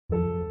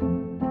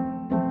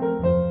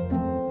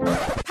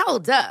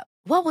Hold up.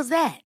 What was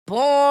that?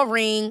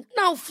 Boring.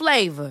 No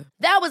flavor.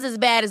 That was as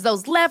bad as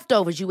those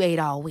leftovers you ate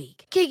all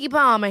week. Keke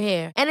Palmer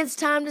here. And it's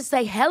time to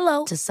say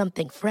hello to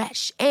something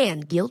fresh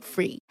and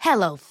guilt-free.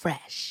 Hello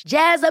Fresh.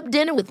 Jazz up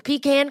dinner with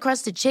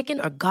pecan-crusted chicken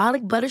or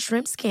garlic butter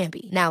shrimp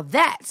scampi. Now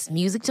that's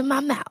music to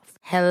my mouth.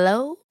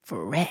 Hello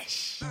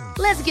Fresh.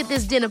 Let's get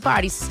this dinner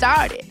party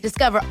started.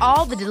 Discover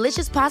all the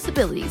delicious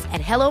possibilities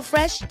at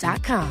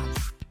hellofresh.com.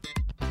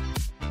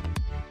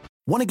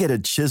 Want to get a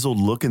chiseled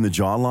look in the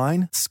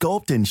jawline?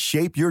 Sculpt and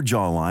shape your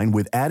jawline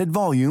with added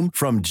volume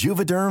from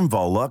Juvederm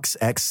Volux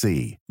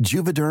XC.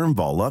 Juvederm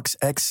Volux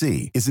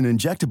XC is an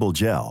injectable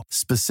gel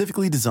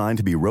specifically designed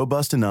to be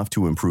robust enough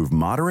to improve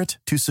moderate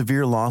to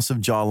severe loss of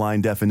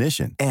jawline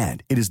definition.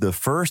 And it is the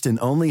first and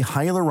only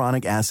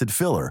hyaluronic acid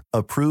filler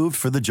approved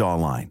for the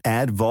jawline.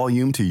 Add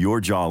volume to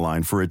your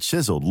jawline for a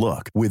chiseled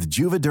look with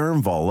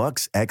Juvederm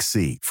Volux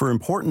XC. For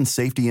important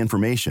safety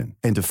information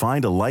and to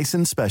find a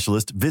licensed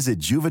specialist, visit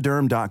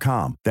juvederm.com.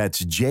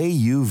 That's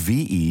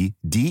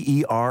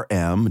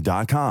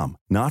JUVEDERM.com.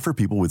 Not for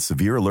people with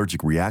severe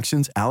allergic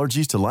reactions,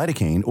 allergies to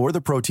lidocaine, or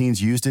the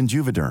proteins used in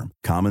Juvederm.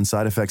 Common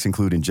side effects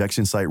include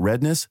injection site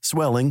redness,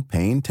 swelling,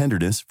 pain,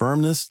 tenderness,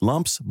 firmness,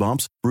 lumps,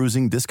 bumps,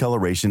 bruising,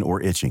 discoloration, or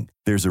itching.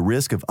 There's a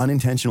risk of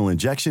unintentional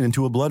injection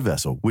into a blood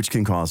vessel, which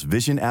can cause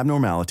vision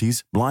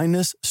abnormalities,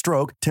 blindness,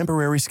 stroke,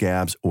 temporary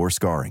scabs, or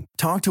scarring.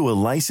 Talk to a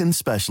licensed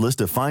specialist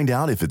to find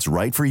out if it's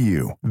right for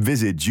you.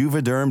 Visit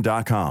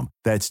Juvederm.com.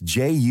 That's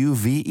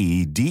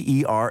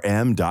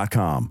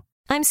JUVEDERM.com.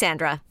 I'm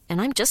Sandra, and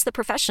I'm just the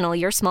professional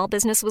your small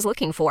business was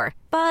looking for.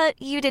 But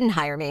you didn't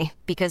hire me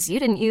because you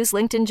didn't use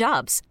LinkedIn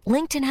Jobs.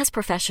 LinkedIn has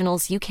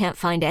professionals you can't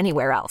find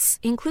anywhere else,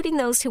 including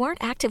those who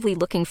aren't actively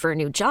looking for a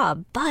new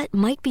job, but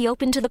might be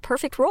open to the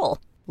perfect role,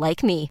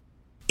 like me.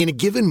 In a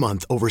given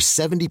month, over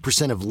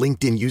 70% of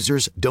LinkedIn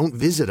users don't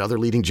visit other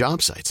leading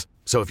job sites.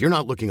 So if you're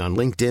not looking on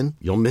LinkedIn,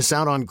 you'll miss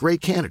out on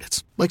great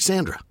candidates like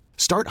Sandra.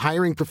 Start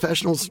hiring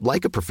professionals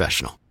like a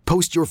professional.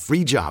 Post your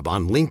free job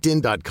on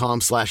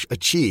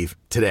linkedin.com/achieve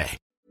today.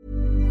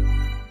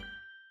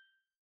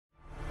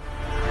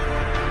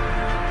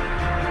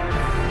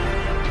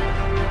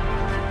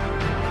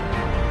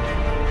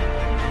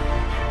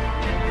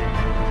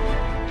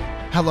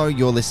 Hello,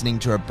 you're listening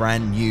to a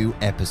brand new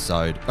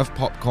episode of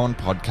Popcorn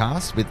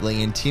Podcast with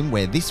Lee and Tim,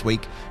 where this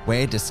week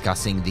we're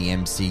discussing the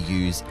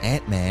MCU's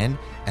Ant-Man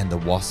and the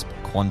Wasp: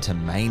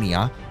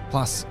 Quantumania,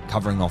 plus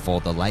covering off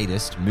all the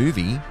latest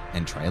movie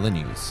and trailer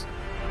news.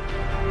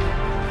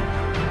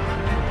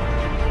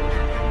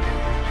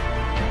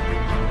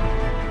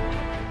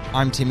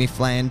 I'm Timmy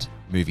Fland,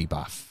 movie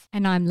buff.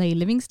 And I'm Lee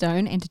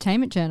Livingstone,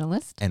 entertainment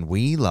journalist. And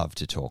we love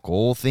to talk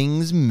all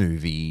things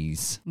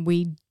movies.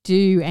 We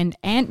do, and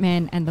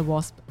Ant-Man and the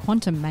Wasp: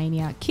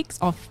 Quantumania kicks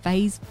off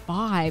Phase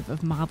 5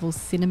 of Marvel's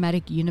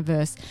cinematic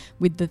universe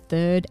with the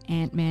third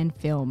Ant-Man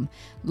film.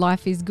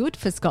 Life is good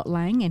for Scott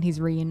Lang and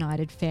his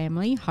reunited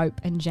family, Hope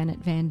and Janet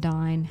Van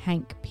Dyne,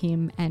 Hank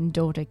Pym and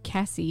daughter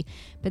Cassie,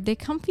 but their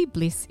comfy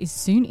bliss is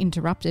soon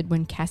interrupted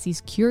when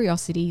Cassie's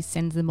curiosity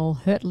sends them all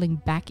hurtling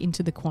back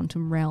into the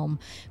quantum realm,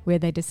 where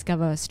they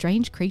discover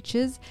strange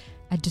creatures,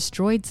 a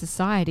destroyed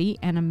society,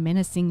 and a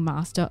menacing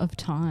master of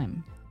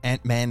time.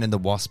 Ant-Man and the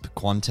Wasp: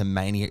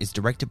 Quantumania is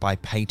directed by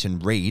Peyton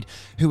Reed,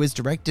 who has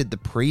directed the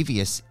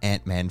previous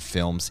Ant-Man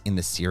films in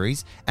the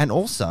series, and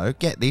also,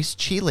 get this,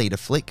 cheerleader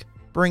flick,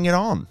 Bring It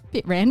On.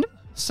 Bit random.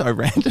 So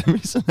random,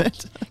 isn't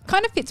it?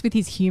 Kind of fits with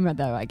his humour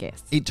though, I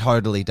guess. It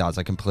totally does.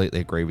 I completely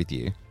agree with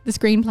you. The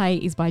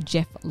screenplay is by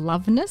Jeff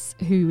Loveness,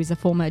 who is a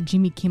former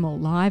Jimmy Kimmel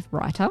Live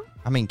writer.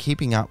 I mean,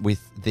 keeping up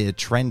with the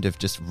trend of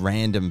just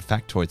random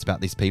factoids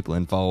about these people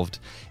involved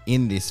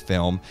in this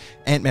film,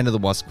 Ant-Man and the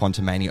Wasp: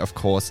 Quantumania, of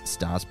course,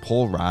 stars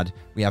Paul Rudd.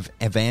 We have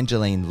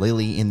Evangeline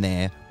Lilly in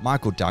there,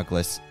 Michael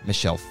Douglas,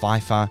 Michelle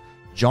Pfeiffer,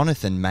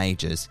 Jonathan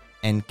Majors,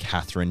 and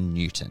Catherine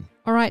Newton.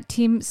 All right,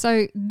 Tim,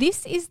 so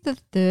this is the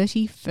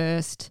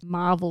 31st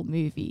Marvel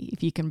movie,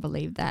 if you can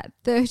believe that.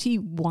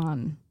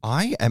 31.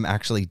 I am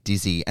actually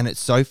dizzy, and it's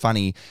so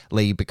funny,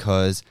 Lee,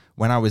 because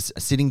when I was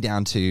sitting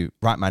down to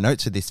write my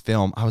notes for this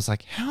film, I was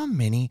like, how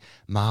many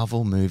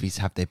Marvel movies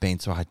have there been?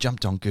 So I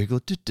jumped on Google,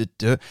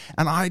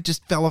 and I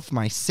just fell off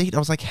my seat. I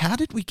was like, how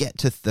did we get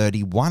to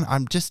 31?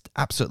 I'm just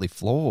absolutely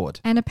floored.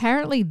 And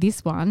apparently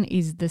this one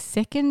is the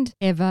second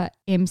ever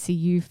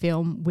MCU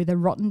film with a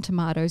Rotten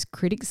Tomatoes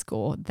critic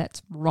score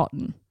that's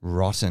rotten.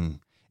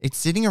 Rotten. It's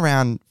sitting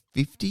around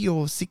 50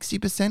 or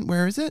 60%.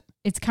 Where is it?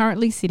 It's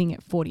currently sitting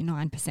at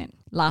 49%,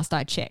 last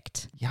I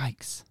checked.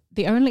 Yikes.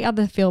 The only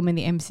other film in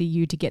the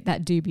MCU to get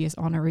that dubious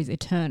honour is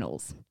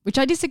Eternals, which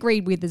I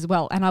disagreed with as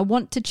well, and I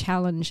want to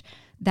challenge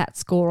that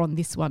score on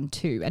this one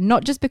too, and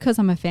not just because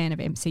I'm a fan of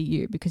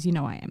MCU, because you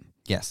know I am.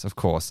 Yes, of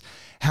course.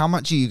 How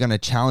much are you going to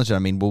challenge it? I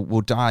mean, we'll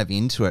dive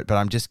into it, but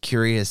I'm just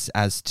curious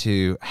as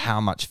to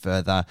how much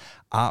further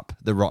up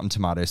the Rotten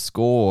Tomatoes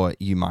score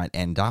you might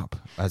end up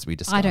as we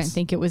discuss. I don't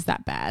think it was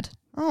that bad.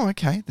 Oh,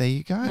 okay. There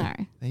you go. No.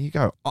 There you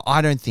go.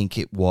 I don't think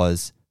it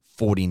was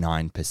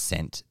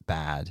 49%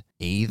 bad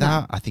either.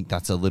 No. I think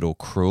that's a little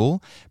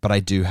cruel, but I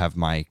do have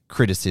my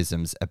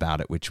criticisms about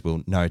it, which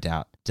we'll no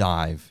doubt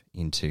dive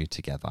into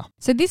together.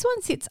 So this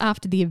one sits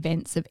after the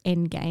events of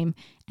Endgame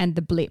and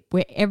The Blip,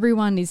 where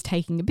everyone is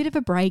taking a bit of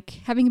a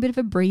break, having a bit of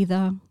a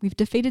breather. We've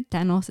defeated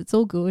Thanos, it's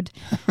all good.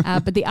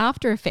 But the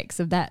after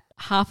effects of that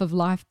half of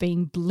life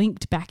being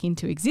blinked back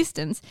into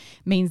existence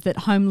means that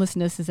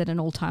homelessness is at an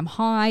all-time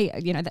high.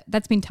 You know,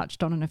 that's been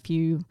touched on in a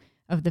few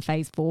of the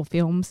Phase 4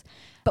 films.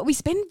 But we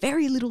spend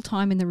very little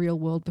time in the real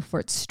world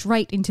before it's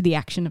straight into the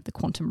action of the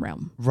quantum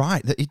realm.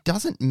 Right. It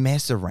doesn't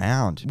mess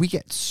around. We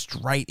get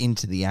straight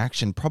into the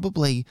action.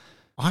 Probably,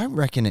 I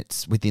reckon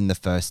it's within the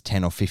first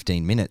 10 or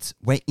 15 minutes.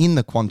 We're in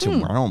the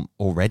quantum realm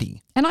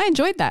already. And I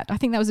enjoyed that. I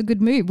think that was a good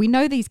move. We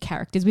know these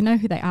characters. We know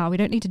who they are. We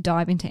don't need to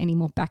dive into any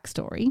more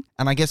backstory.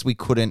 And I guess we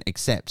couldn't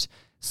accept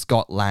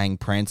Scott Lang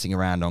prancing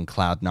around on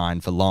Cloud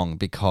 9 for long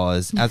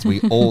because, as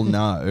we all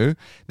know,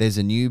 there's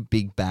a new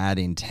big bad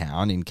in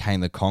town in Kang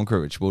the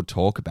Conqueror, which we'll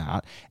talk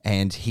about,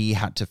 and he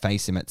had to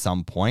face him at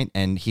some point,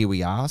 and here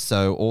we are.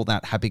 So all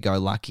that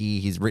happy-go-lucky,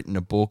 he's written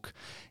a book,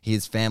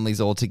 his family's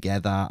all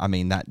together. I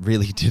mean, that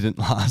really didn't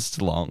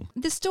last long.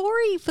 The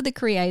story for the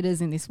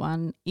creators in this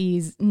one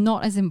is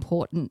not as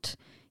important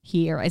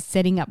here as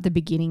setting up the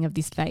beginning of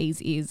this phase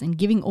is, and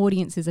giving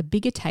audiences a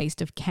bigger taste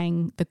of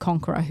Kang the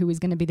Conqueror, who is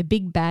going to be the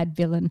big bad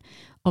villain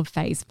of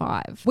Phase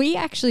 5. We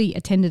actually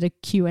attended a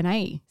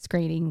Q&A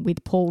screening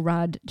with Paul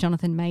Rudd,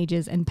 Jonathan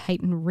Majors and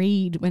Peyton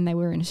Reed when they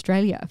were in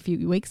Australia a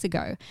few weeks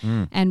ago.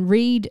 And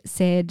Reed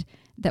said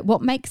that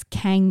what makes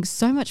Kang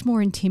so much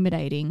more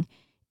intimidating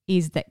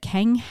is that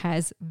Kang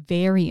has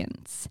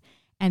variants,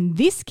 and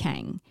this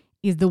Kang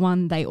is the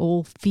one they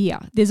all fear.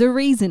 There's a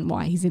reason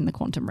why he's in the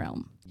quantum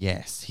realm.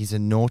 Yes, he's a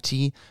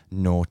naughty,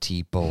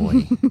 naughty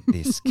boy,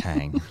 this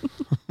Kang.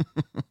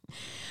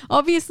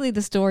 Obviously,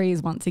 the story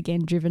is once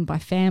again driven by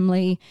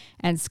family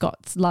and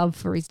Scott's love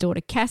for his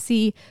daughter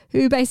Cassie,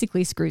 who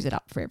basically screws it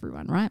up for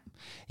everyone, right?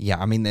 Yeah,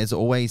 I mean, there's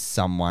always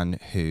someone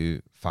who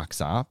fucks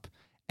up.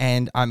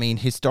 And I mean,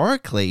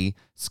 historically,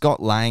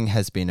 Scott Lang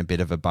has been a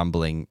bit of a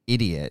bumbling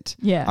idiot.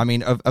 Yeah. I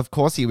mean, of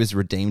course, he was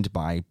redeemed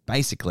by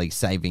basically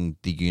saving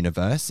the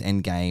universe.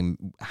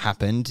 Endgame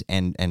happened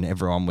and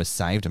everyone was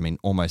saved. I mean,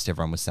 almost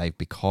everyone was saved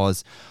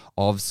because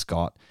of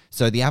Scott.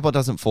 So the apple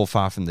doesn't fall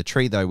far from the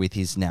tree, though, with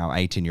his now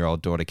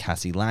 18-year-old daughter,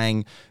 Cassie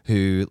Lang,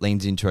 who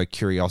leans into her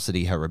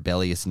curiosity, her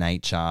rebellious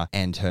nature,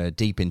 and her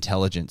deep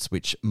intelligence,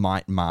 which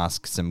might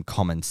mask some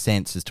common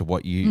sense as to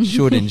what you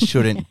should and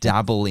shouldn't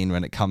dabble in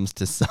when it comes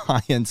to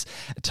science,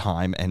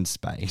 time, and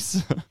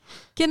space.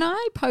 Can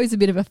I pose a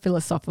bit of a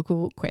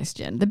philosophical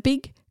question? The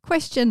big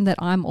question that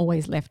I'm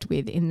always left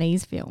with in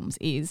these films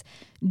is,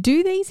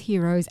 do these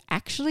heroes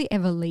actually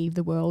ever leave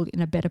the world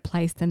in a better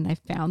place than they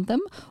found them?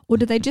 Or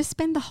do they just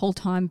spend the whole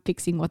time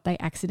fixing what they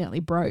accidentally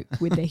broke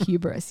with their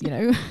hubris, you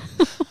know?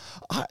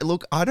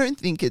 Look, I don't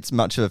think it's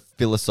much of a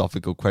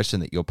philosophical question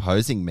that you're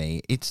posing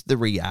me. It's the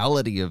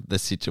reality of the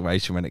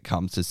situation when it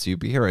comes to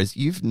superheroes.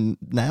 You've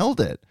nailed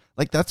it.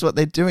 Like, that's what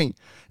they're doing.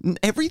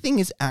 Everything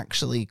is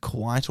actually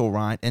quite all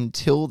right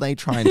until they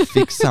try and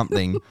fix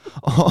something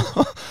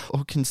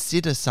or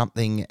consider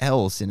something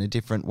else in a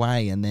different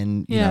way. And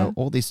then, you know,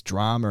 all this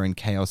drama and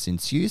chaos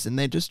ensues, and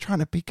they're just trying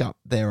to pick up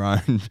their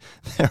own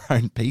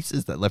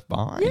pieces that left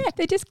behind. Yeah,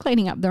 they're just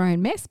cleaning up their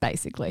own mess,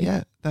 basically.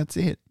 Yeah, that's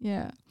it.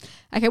 Yeah.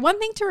 Okay, one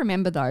thing to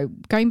remember, though,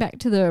 going back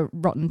to the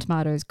Rotten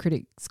Tomatoes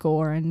critic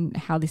score and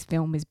how this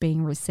film is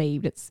being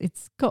received,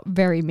 it's got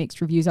very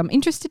mixed reviews. I'm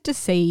interested to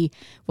see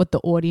what the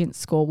audience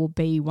score will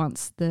be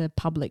once the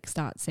public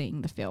starts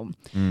seeing the film.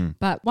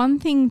 But one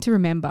thing to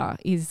remember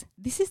is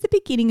this is the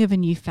beginning of a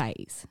new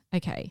phase,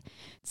 okay?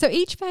 So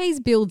each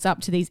phase builds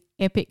up to these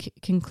epic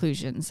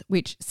conclusions,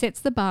 which sets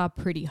the bar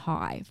pretty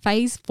high.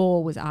 Phase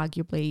 4 was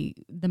arguably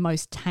the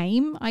most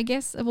tame, I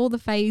guess, of all the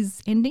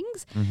phase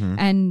endings,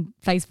 and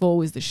Phase 4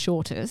 was the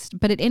shortest,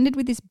 but it ended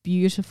with this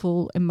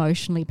beautiful,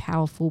 emotionally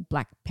powerful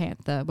Black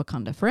Panther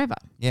Wakanda Forever.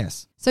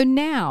 Yes. So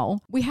now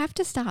we have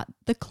to start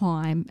the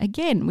climb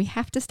again. We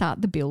have to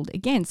start the build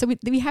again. So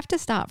we have to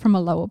start from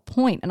a lower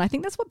point. And I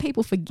think that's what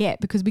people forget,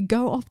 because we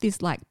go off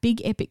this like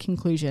big epic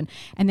conclusion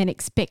and then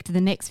expect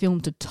the next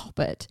film to top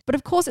it. But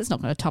of course it's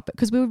not going to top it,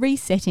 because we're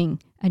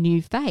resetting a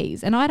new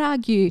phase. And I'd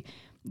argue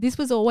this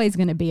was always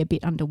going to be a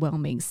bit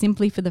underwhelming,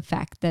 simply for the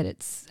fact that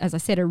it's, as I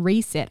said, a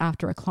reset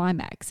after a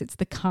climax. It's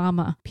the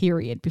calmer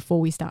period before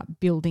we start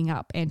building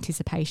up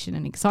anticipation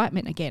and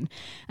excitement again.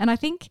 And I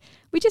think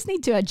we just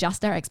need to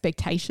adjust our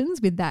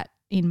expectations with that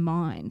in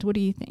mind. What do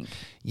you think?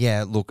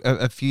 Yeah, look,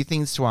 a few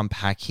things to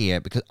unpack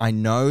here, because I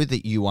know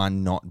that you are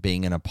not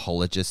being an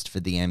apologist for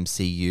the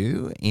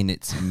MCU in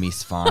its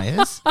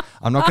misfires.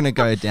 I'm not going to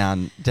go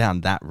down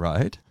that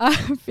road. I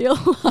feel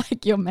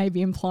like you're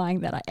maybe implying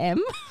that I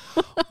am.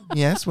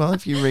 Yes, well,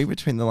 if you read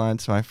between the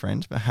lines, my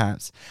friend,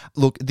 perhaps.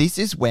 Look, this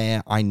is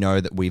where I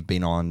know that we've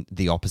been on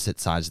the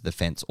opposite sides of the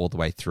fence all the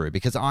way through,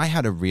 because I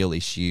had a real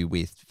issue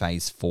with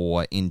Phase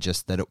 4 in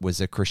just that it was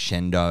a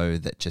crescendo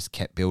that just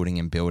kept building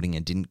and building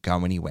and didn't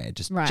go anywhere.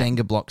 Just right.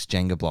 Jenga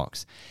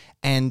blocks.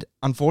 And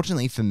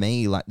unfortunately for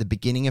me, like the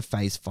beginning of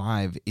Phase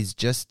 5 is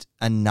just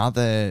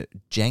another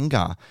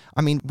Jenga.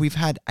 I mean, we've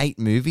had 8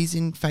 movies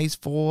in Phase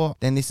 4,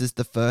 then this is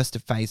the first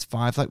of Phase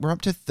 5. Like we're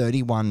up to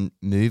 31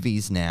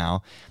 movies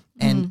now.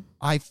 And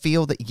I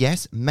feel that,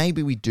 yes,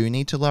 maybe we do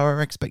need to lower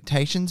our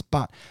expectations,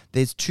 but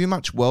there's too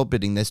much world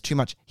building. There's too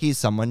much, here's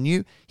someone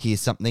new,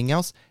 here's something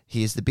else,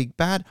 here's the big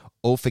bad.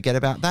 All forget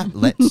about that.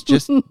 Let's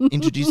just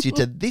introduce you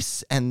to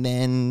this, and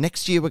then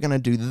next year we're going to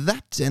do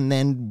that, and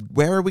then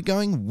where are we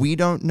going? We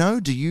don't know.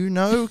 Do you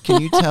know?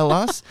 Can you tell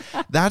us?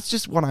 That's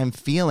just what I'm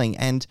feeling.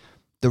 And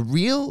the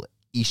real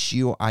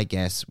issue, I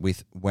guess,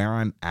 with where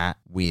I'm at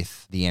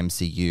with the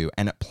MCU,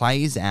 and it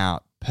plays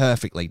out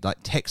perfectly, like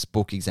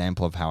textbook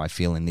example of how I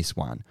feel in this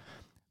one.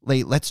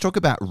 Lee, let's talk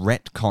about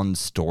retcon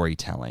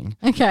storytelling.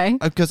 Okay.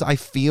 Because I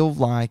feel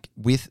like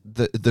with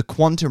the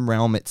quantum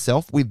realm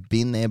itself, we've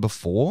been there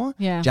before.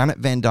 Yeah. Janet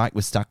Van Dyne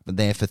was stuck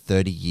there for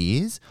 30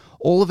 years.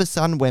 All of a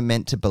sudden, we're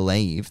meant to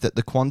believe that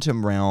the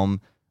quantum realm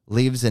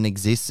lives and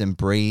exists and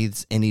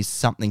breathes and is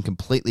something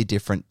completely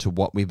different to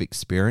what we've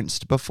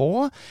experienced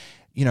before.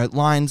 You know,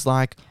 lines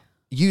like,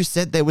 you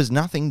said there was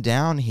nothing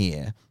down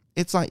here.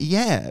 It's like,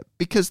 yeah,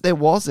 because there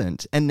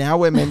wasn't. And now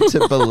we're meant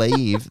to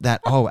believe that,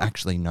 oh,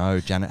 actually,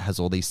 no, Janet has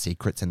all these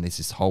secrets and there's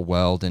this whole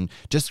world, and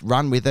just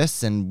run with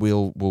us and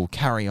we'll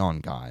carry on,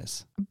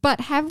 guys.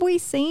 But have we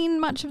seen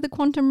much of the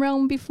quantum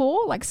realm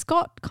before? Like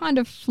Scott kind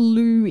of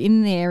flew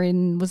in there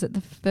in, was it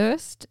the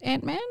first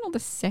Ant-Man or the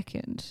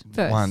second?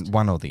 First.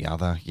 One or the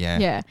other, yeah.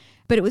 Yeah,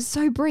 but it was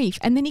so brief.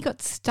 And then he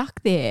got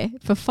stuck there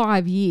for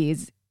 5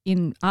 years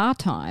in our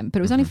time, but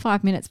it was only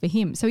 5 minutes for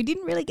him. So he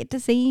didn't really get to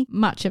see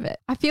much of it.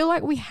 I feel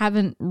like we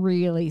haven't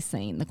really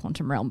seen the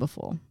quantum realm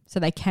before, so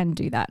they can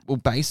do that. Well,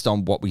 based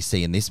on what we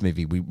see in this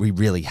movie, we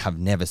really have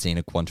never seen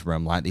a quantum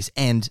realm like this.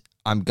 And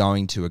I'm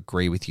going to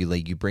agree with you,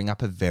 Lee. You bring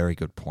up a very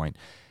good point.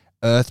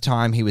 Earth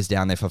time, he was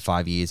down there for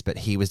 5 years, but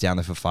he was down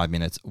there for 5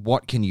 minutes.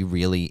 What can you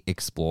really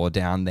explore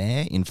down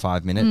there in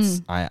 5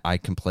 minutes? I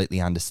completely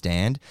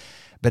understand.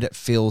 But it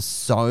feels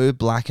so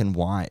black and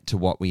white to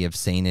what we have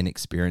seen and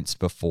experienced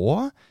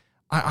before.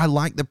 I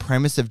like the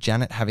premise of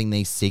Janet having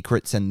these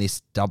secrets and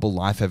this double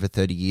life over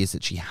 30 years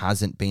that she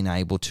hasn't been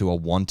able to or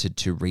wanted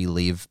to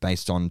relive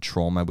based on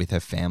trauma with her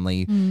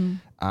family.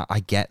 I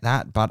get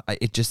that, but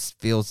it just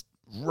feels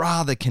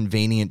rather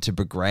convenient to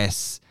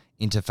progress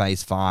into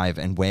Phase 5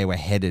 and where we're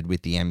headed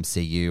with the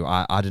MCU.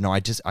 I don't know.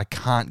 I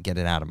can't get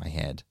it out of my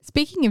head.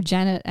 Speaking of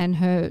Janet and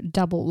her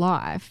double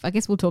life, I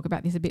guess we'll talk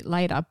about this a bit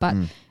later, but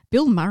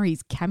Bill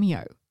Murray's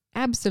cameo,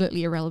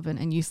 absolutely irrelevant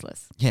and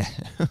useless. Yeah,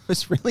 it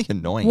was really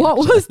annoying. What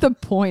was the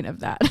point of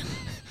that?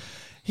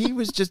 He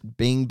was just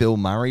being Bill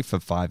Murray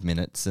for 5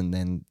 minutes and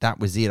then that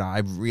was it. I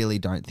really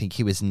don't think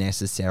he was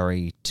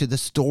necessary to the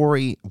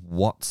story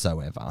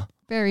whatsoever.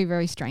 Very,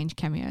 very strange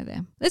cameo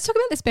there. Let's talk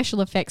about the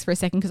special effects for a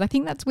second, because I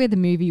think that's where the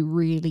movie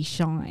really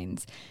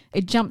shines.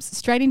 It jumps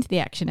straight into the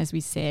action, as we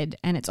said,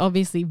 and it's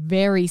obviously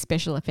very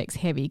special effects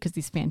heavy because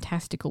this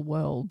fantastical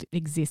world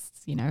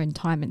exists, you know, in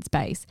time and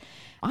space.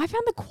 I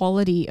found the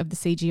quality of the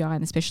CGI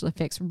and the special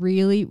effects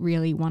really,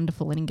 really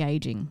wonderful and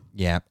engaging.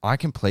 Yeah, I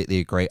completely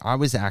agree. I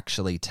was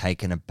actually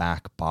taken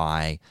aback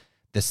by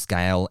the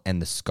scale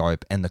and the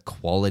scope and the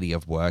quality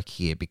of work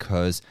here,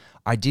 because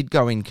I did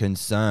go in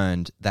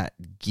concerned that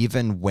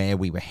given where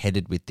we were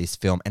headed with this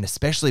film, and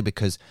especially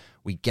because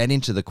we get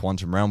into the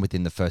quantum realm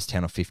within the first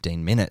 10 or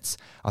 15 minutes,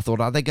 I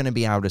thought, are they going to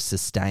be able to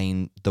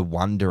sustain the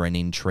wonder and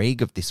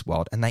intrigue of this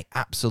world? And they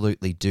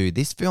absolutely do.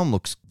 This film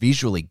looks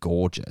visually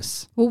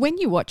gorgeous. Well, when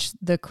you watch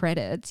the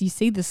credits, you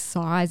see the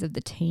size of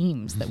the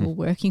teams that were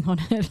working on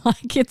it.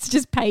 Like, it's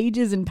just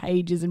pages and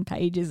pages and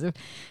pages of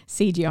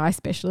CGI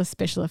specialists,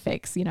 special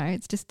effects. You know,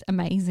 it's just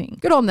amazing.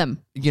 Good on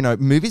them. You know,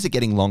 movies are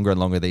getting longer and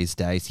longer these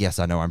days. Yes,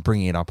 I know, I'm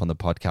bringing it up on the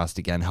podcast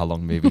again, how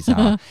long movies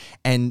are.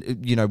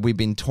 And, you know, we've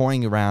been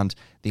toying around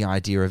the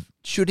idea of,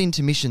 should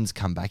intermissions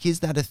come back?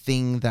 Is that a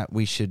thing that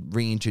we should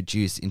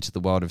reintroduce into the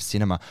world of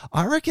cinema?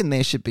 I reckon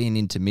there should be an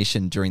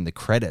intermission during the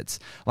credits.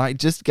 Like,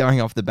 just going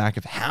off the back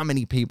of how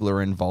many people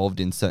are involved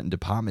in certain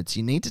departments,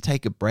 you need to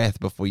take a breath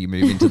before you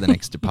move into the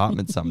next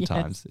department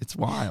sometimes. Yes. It's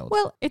wild.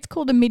 Well, it's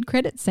called a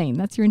mid-credit scene.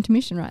 That's your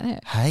intermission right there.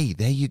 Hey,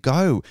 there you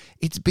go.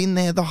 It's been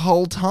there the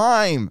whole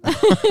time.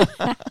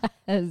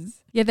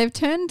 Yeah, they've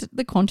turned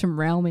the quantum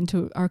realm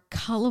into a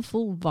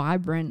colourful,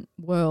 vibrant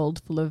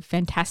world full of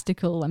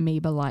fantastical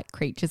amoeba-like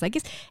creatures. I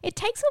guess it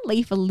takes a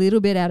leaf a little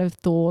bit out of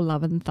Thor,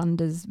 Love and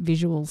Thunder's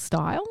visual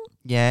style.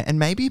 Yeah, and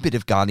maybe a bit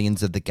of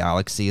Guardians of the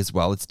Galaxy as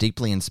well. It's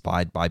deeply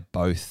inspired by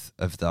both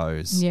of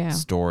those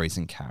stories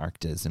and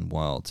characters and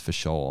worlds, for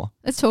sure.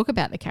 Let's talk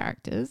about the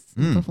characters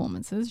and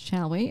performances,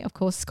 shall we? Of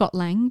course, Scott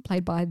Lang,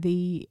 played by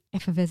the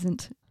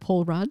effervescent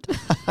Paul Rudd.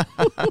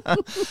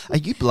 Are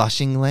you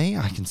blushing, Lee?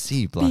 I can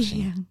see you blushing.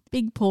 Yeah,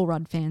 big Paul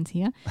Rudd fans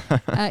here.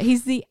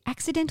 He's the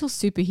accidental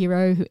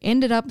superhero who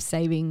ended up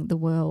saving the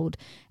world.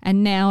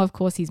 And now, of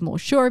course, he's more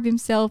sure of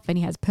himself and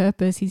he has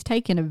purpose. He's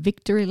taken a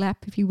victory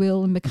lap, if you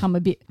will, and become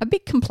a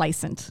bit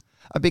complacent.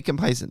 A bit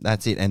complacent,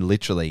 that's it. And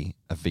literally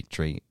a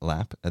victory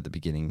lap at the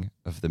beginning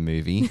of the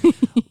movie.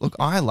 Look,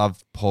 I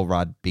love Paul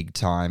Rudd big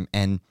time,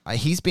 and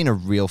he's been a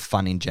real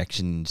fun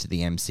injection into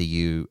the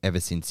MCU ever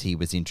since he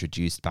was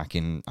introduced back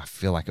in, I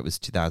feel like it was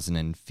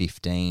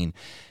 2015.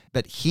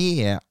 But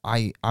here,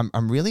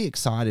 I'm really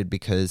excited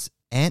because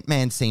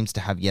Ant-Man seems to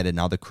have yet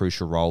another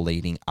crucial role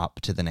leading up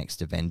to the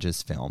next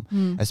Avengers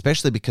film,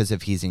 especially because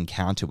of his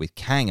encounter with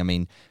Kang. I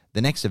mean,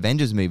 the next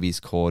Avengers movie is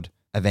called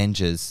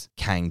Avengers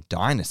Kang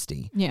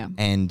Dynasty. Yeah.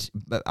 And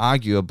but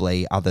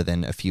arguably, other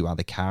than a few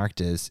other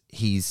characters,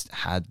 he's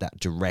had that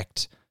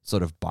direct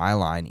sort of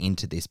byline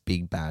into this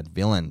big bad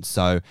villain.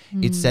 So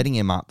it's setting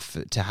him up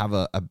to have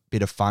a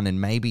bit of fun and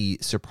maybe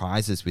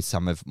surprises with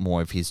some of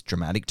more of his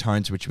dramatic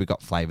tones, which we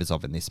got flavors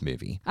of in this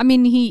movie. I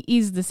mean, he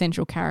is the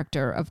central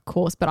character, of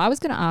course, but I was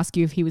going to ask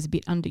you if he was a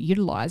bit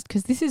underutilized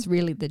because this is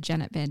really the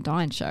Janet Van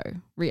Dyne show,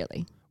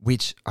 really.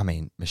 Which, I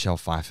mean, Michelle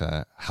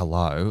Pfeiffer,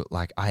 hello.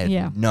 Like, I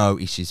had no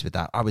issues with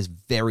that. I was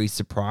very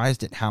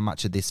surprised at how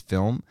much of this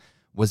film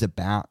was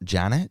about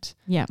Janet.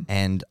 Yeah.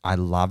 And I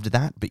loved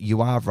that. But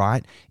you are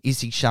right. Is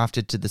he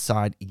shafted to the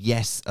side?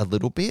 Yes, a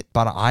little bit.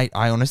 But I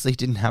honestly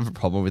didn't have a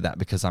problem with that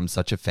because I'm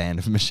such a fan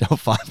of Michelle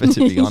Pfeiffer,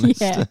 to be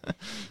honest.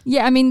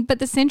 Yeah, I mean, but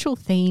the central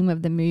theme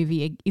of the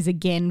movie is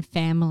again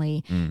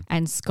family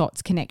and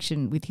Scott's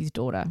connection with his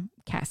daughter,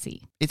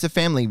 Cassie. It's a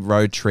family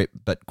road trip,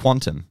 but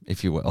quantum,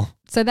 if you will.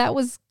 So that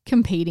was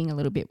competing a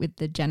little bit with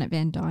the Janet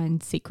Van Dyne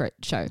Secret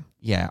show.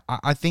 Yeah,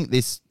 I think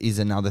this is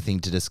another thing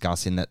to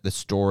discuss in that the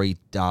story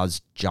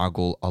does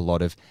juggle a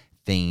lot of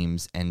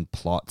themes and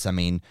plots. I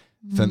mean,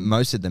 for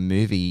most of the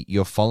movie,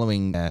 you're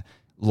following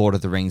Lord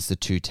of the Rings, The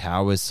Two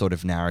Towers sort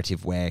of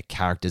narrative where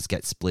characters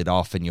get split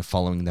off and you're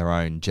following their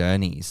own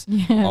journeys.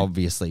 Yeah.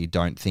 Obviously,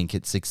 don't think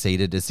it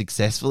succeeded as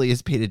successfully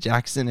as Peter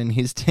Jackson and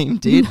his team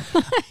did,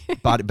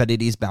 but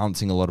it is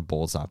balancing a lot of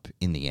balls up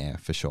in the air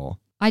for sure.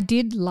 I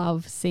did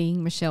love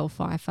seeing Michelle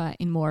Pfeiffer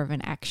in more of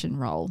an action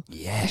role.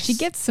 Yes. She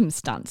gets some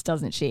stunts,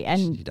 doesn't she?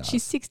 And She does.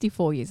 she's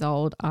 64 years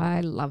old.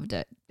 I loved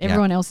it.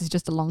 Everyone else is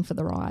just along for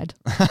the ride.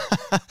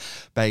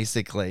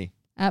 Basically.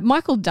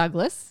 Michael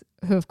Douglas,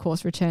 who of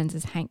course returns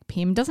as Hank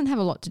Pym, doesn't have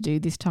a lot to do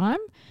this time.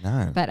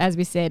 No. But as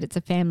we said, it's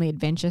a family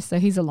adventure, so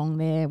he's along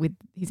there with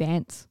his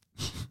aunts.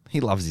 He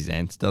loves his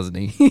ants, doesn't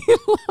he? He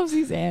loves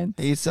his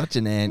aunts. He's such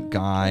an ant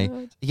guy.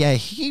 God. Yeah,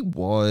 he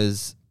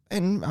was.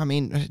 And I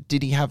mean,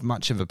 did he have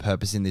much of a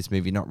purpose in this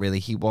movie? Not really.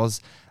 He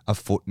was a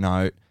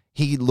footnote.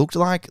 He looked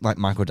like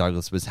Michael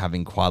Douglas was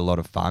having quite a lot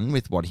of fun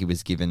with what he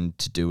was given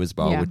to do as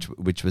well, Yeah.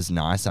 which was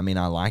nice. I mean,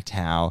 I liked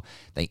how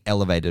they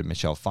elevated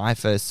Michelle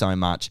Pfeiffer so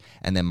much,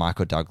 and then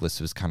Michael Douglas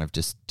was kind of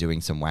just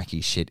doing some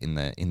wacky shit in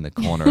the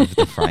corner of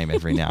the frame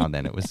every now and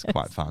then. It was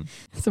quite fun.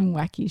 Some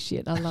wacky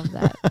shit. I love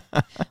that.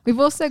 We've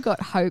also got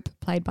Hope,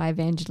 played by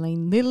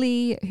Evangeline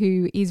Lilly,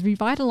 who is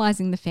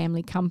revitalizing the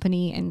family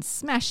company and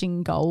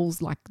smashing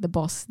goals like the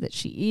boss that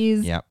she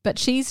is. Yep. But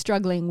she's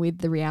struggling with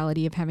the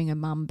reality of having her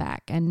mum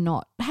back and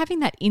not having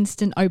that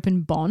instant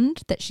open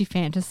bond that she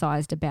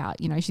fantasized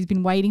about. You know, she's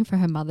been waiting for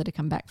her mother to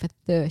come back for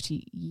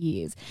 30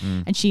 years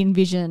and she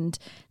envisioned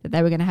that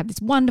they were going to have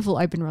this wonderful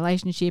open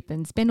relationship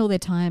and spend all their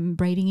time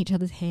braiding each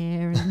other's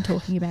hair and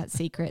talking about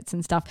secrets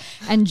and stuff.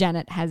 And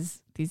Janet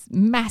has these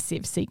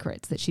massive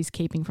secrets that she's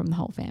keeping from the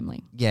whole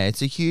family. Yeah,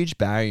 it's a huge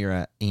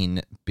barrier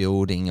in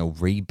building or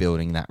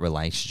rebuilding that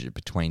relationship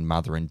between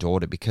mother and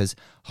daughter because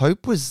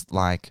Hope was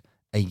like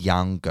a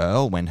young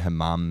girl when her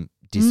mum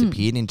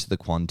disappeared into the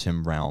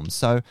quantum realm.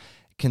 So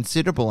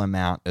considerable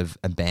amount of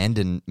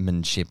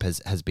abandonmentship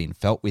has been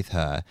felt with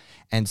her.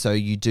 And so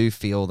you do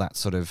feel that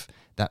sort of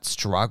that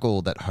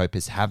struggle that Hope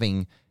is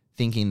having,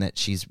 thinking that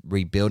she's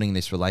rebuilding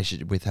this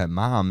relationship with her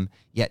mum,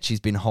 yet she's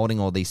been holding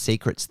all these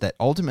secrets that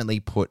ultimately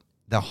put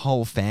the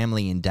whole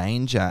family in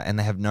danger and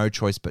they have no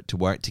choice but to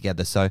work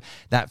together. So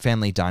that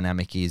family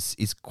dynamic is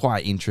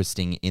quite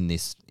interesting in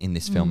this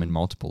film in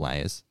multiple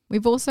layers.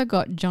 We've also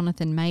got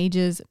Jonathan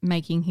Majors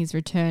making his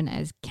return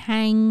as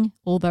Kang,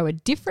 although a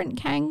different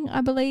Kang,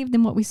 I believe,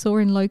 than what we saw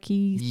in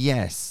Loki.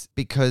 Yes,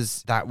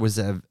 because that was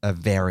a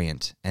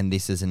variant and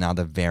this is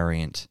another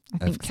variant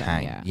I of think so,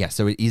 Kang. yeah.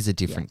 So it is a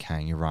different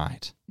Kang, you're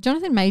right.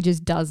 Jonathan Majors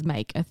does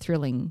make a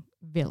thrilling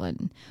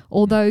villain,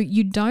 although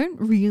you don't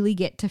really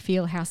get to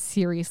feel how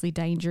seriously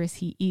dangerous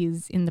he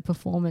is in the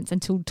performance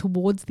until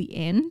towards the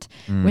end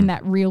when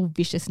that real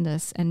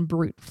viciousness and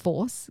brute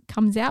force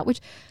comes out, which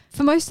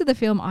for most of the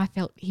film I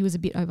felt he was a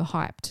bit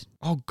overhyped.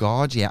 Oh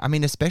God, yeah. I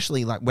mean,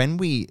 especially like when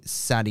we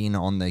sat in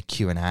on the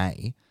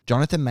Q&A,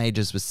 Jonathan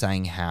Majors was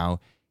saying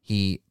how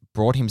he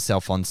brought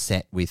himself on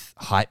set with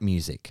hype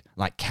music,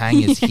 like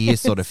Kang is here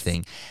sort of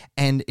thing.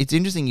 And it's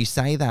interesting you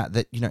say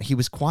that, you know, he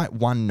was quite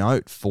one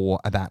note for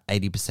about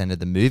 80% of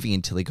the movie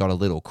until he got a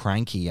little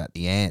cranky at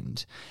the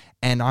end.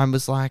 And I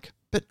was like,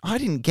 but I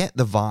didn't get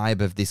the vibe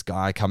of this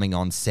guy coming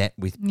on set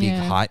with big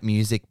hype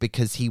music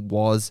because he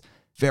was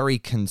very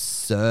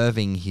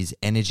conserving his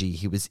energy.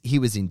 He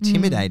was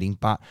intimidating,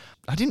 but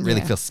I didn't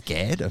really feel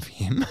scared of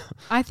him.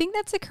 I think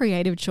that's a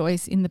creative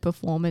choice in the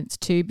performance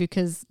too,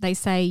 because they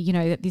say, you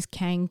know, that this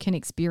Kang can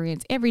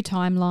experience every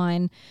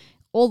timeline,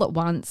 all at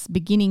once,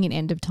 beginning and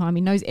end of time.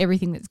 He knows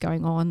everything that's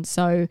going on.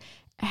 So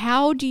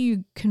how do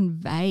you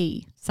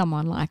convey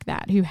someone like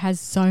that who has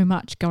so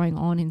much going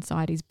on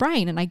inside his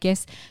brain? And I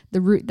guess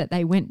the route that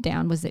they went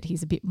down was that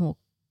he's a bit more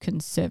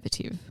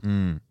conservative.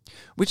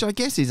 Which I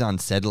guess is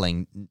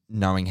unsettling,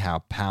 knowing how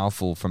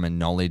powerful from a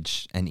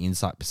knowledge and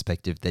insight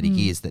perspective that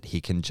he is, that he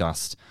can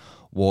just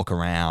walk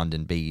around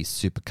and be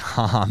super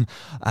calm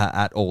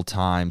at all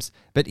times.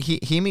 But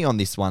hear me on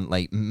this one,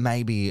 Lee.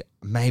 Maybe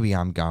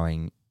I'm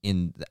going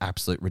in the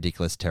absolute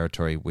ridiculous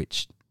territory,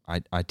 which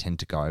I tend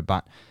to go.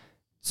 But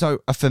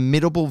so a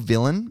formidable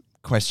villain, ?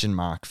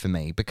 For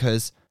me,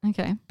 because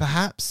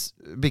perhaps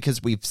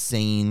because we've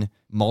seen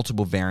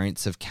multiple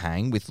variants of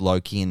Kang with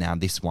Loki and now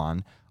this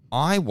one,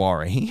 I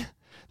worry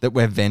that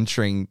we're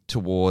venturing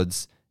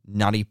towards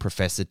Nutty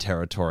Professor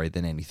territory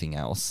than anything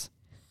else.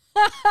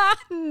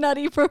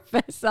 Nutty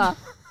Professor.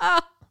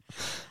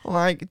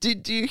 Like,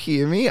 do you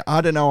hear me?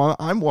 I don't know.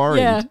 I'm worried.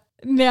 Yeah,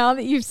 now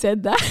that you've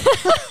said that.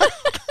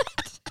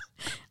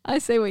 I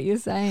see what you're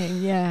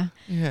saying, yeah.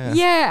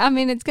 Yeah, I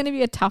mean, it's going to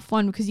be a tough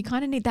one because you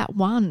kind of need that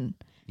one.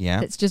 Yeah.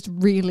 That's just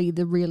really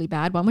the really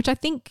bad one, which I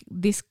think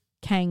this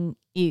Kang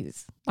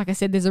is. Like I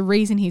said, there's a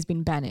reason he's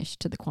been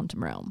banished to the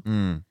quantum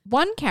realm.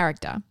 One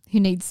character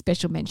who needs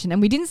special mention,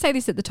 and we didn't say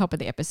this at the top of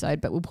the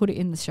episode, but we'll put it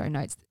in the show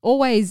notes.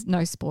 Always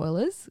no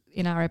spoilers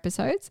in our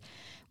episodes.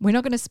 We're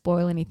not going to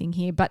spoil anything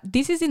here, but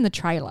this is in the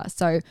trailer.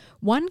 So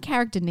one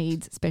character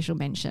needs special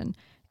mention,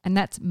 and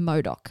that's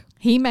MODOK.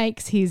 He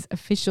makes his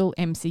official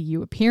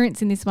MCU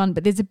appearance in this one,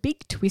 but there's a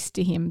big twist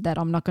to him that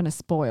I'm not going to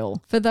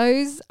spoil. For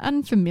those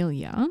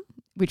unfamiliar,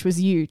 which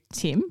was you,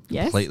 Tim,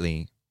 yes?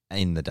 Completely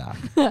in the dark.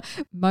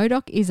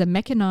 MODOK is a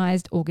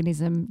mechanized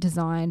organism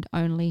designed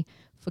only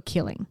for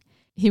killing.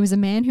 He was a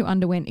man who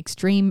underwent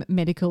extreme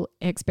medical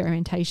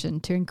experimentation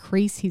to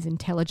increase his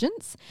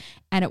intelligence,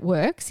 and it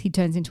works. He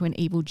turns into an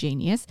evil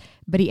genius,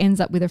 but he ends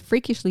up with a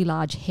freakishly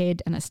large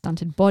head and a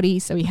stunted body,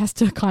 so he has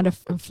to kind of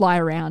fly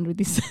around with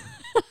this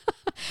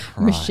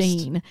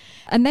machine.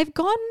 And they've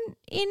gone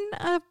in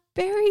a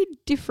very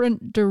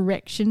different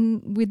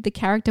direction with the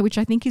character, which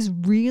I think is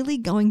really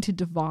going to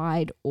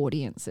divide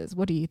audiences.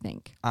 What do you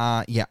think?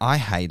 Yeah, I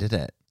hated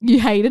it. You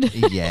hated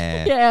it?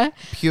 Yeah. Yeah.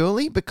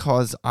 Purely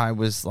because I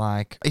was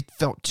like, it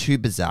felt too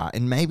bizarre.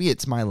 And maybe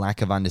it's my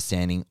lack of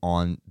understanding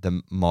on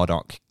the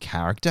MODOK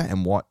character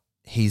and what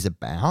he's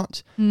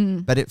about.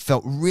 But it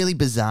felt really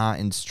bizarre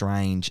and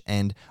strange.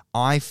 And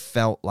I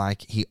felt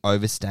like he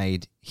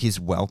overstayed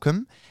his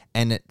welcome.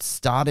 And it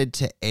started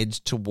to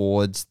edge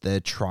towards the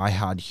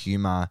try-hard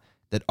humor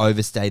that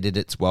overstated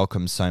its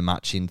welcome so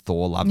much in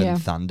Thor, Love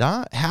and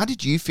Thunder. How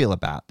did you feel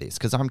about this?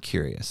 Because I'm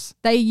curious.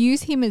 They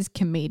use him as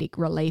comedic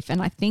relief,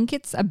 and I think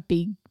it's a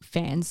big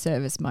fan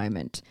service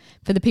moment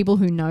for the people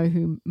who know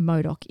who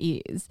MODOK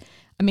is.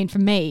 I mean, for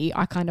me,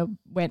 I kind of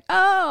went,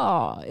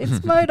 oh, it's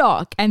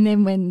MODOK. And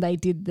then when they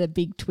did the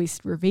big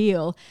twist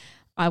reveal,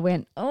 I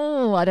went,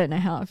 oh, I don't know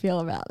how I feel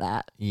about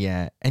that.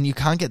 Yeah. And you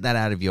can't get that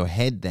out of your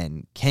head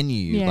then, can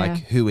you? Yeah.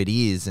 Like who it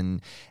is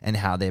and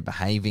how they're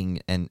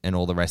behaving and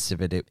all the rest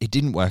of it. It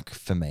didn't work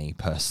for me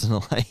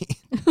personally.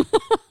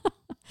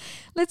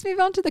 Let's move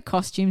on to the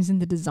costumes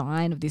and the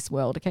design of this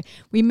world. Okay,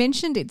 we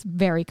mentioned it's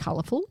very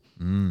colourful,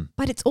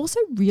 but it's also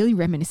really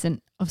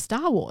reminiscent of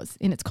Star Wars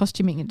in its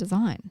costuming and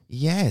design.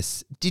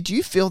 Yes. Did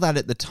you feel that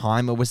at the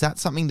time, or was that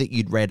something that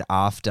you'd read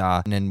after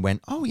and then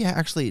went, oh yeah,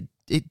 actually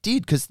it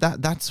did, because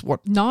that's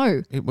what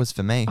it was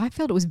for me. I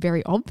felt it was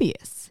very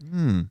obvious.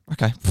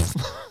 Okay.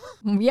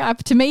 Yeah,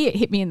 to me it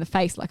hit me in the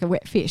face like a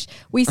wet fish.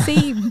 We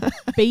see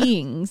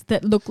beings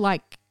that look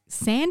like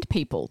sand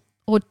people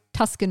or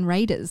Tusken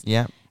Raiders.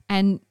 Yeah.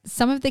 And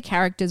some of the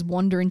characters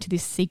wander into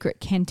this secret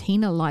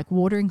cantina-like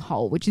watering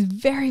hole, which is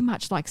very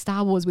much like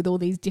Star Wars with all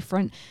these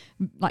different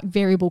like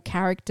variable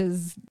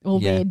characters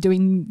all there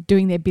doing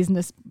their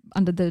business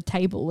under the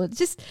table. It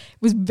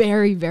was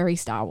very, very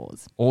Star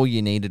Wars. All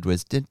you needed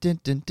was...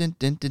 Exactly.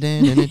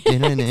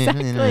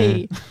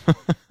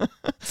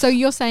 So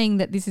you're saying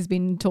that this has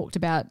been talked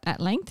about at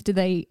length? Do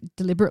they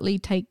deliberately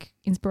take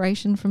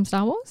inspiration from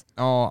Star Wars?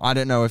 Oh, I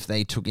don't know if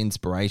they took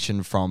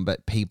inspiration from,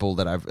 but people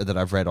that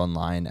I've read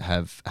online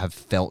have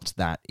felt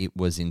that it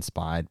was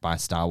inspired by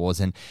Star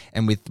Wars, and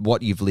with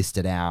what you've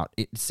listed out,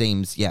 it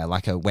seems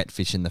like a wet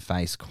fish in the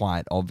face,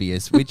 quite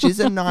obvious, which is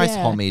a nice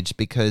homage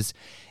because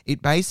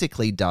it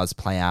basically does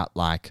play out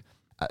like,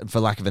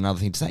 for lack of another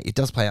thing to say, it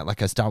does play out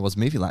like a Star Wars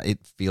movie. Like it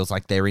feels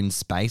like they're in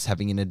space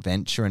having an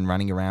adventure and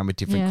running around with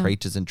different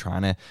creatures and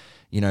trying to,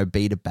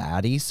 beat a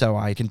baddie. So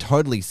I can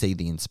totally see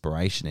the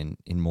inspiration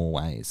in more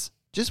ways.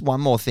 Just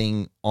one more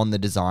thing on the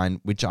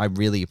design, which I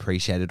really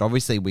appreciated.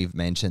 Obviously, we've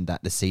mentioned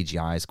that the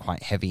CGI is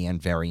quite heavy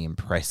and very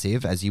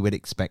impressive, as you would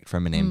expect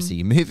from an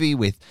MCU movie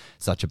with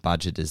such a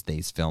budget as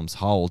these films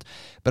hold.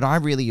 But I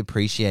really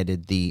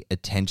appreciated the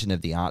attention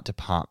of the art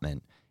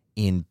department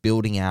in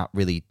building out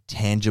really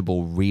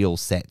tangible, real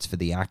sets for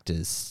the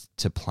actors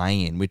to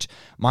play in, which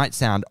might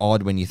sound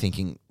odd when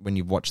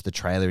you've watched the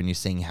trailer and you're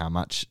seeing how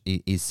much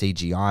is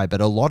CGI, but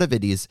a lot of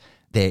it is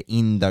they're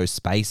in those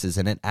spaces,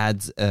 and it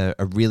adds a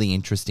really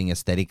interesting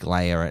aesthetic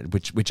layer,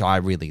 which I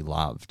really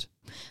loved.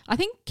 I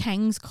think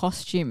Kang's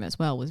costume as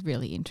well was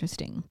really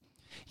interesting.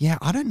 Yeah,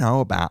 I don't know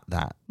about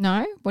that.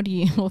 No? What are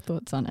your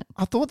thoughts on it?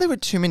 I thought there were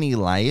too many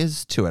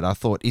layers to it. I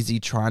thought, is he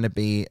trying to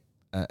be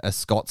a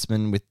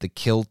Scotsman with the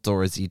kilt,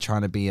 or is he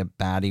trying to be a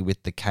baddie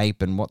with the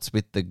cape? And what's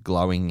with the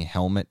glowing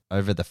helmet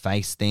over the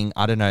face thing?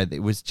 I don't know.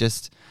 It was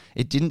just,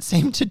 it didn't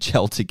seem to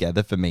gel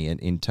together for me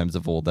in terms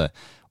of all the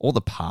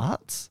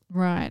parts.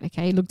 Right,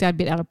 okay. He looked a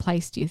bit out of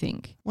place, do you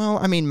think? Well,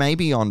 I mean,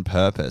 maybe on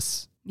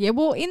purpose. Yeah,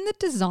 well, in the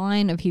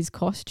design of his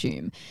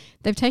costume,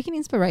 they've taken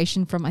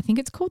inspiration from, I think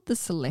it's called the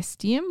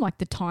Celestium, like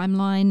the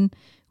timeline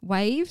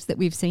waves that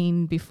we've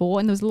seen before.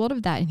 And there was a lot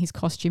of that in his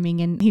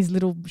costuming and his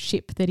little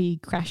ship that he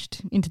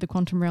crashed into the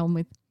quantum realm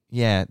with.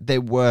 Yeah,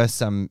 there were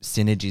some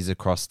synergies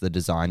across the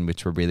design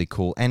which were really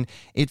cool. And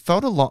it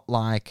felt a lot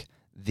like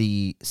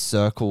the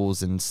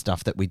circles and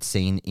stuff that we'd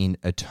seen in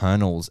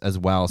Eternals as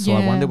well. So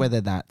I wonder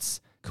whether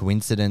that's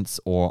coincidence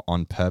or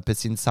on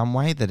purpose in some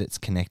way, that it's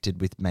connected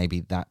with maybe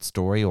that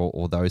story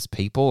or those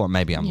people, or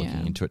maybe I'm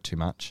looking into it too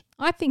much.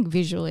 I think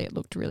visually it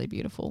looked really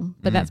beautiful,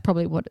 but that's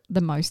probably what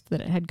the most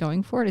that it had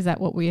going for it. Is that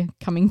what we're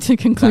coming to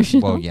conclusion?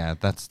 Well, yeah,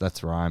 that's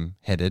where I'm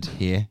headed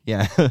here.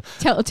 Yeah.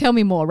 Tell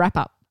me more. Wrap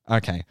up.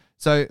 Okay.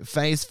 So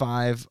Phase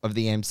 5 of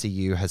the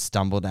MCU has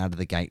stumbled out of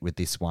the gate with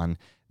this one.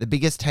 The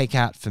biggest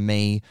takeout for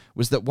me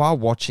was that while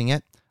watching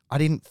it, I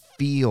didn't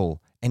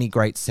feel any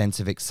great sense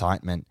of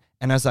excitement.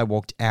 And as I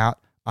walked out,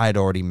 I had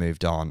already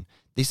moved on.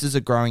 This is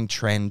a growing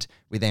trend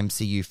with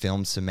MCU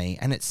films for me,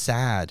 and it's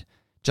sad.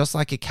 Just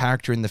like a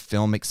character in the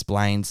film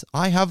explains,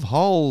 I have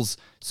holes,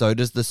 so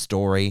does the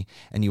story,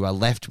 and you are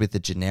left with a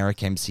generic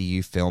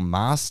MCU film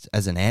masked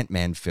as an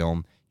Ant-Man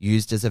film,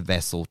 used as a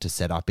vessel to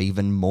set up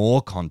even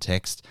more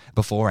context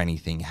before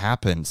anything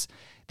happens.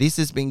 This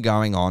has been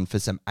going on for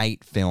some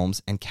 8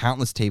 films and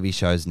countless TV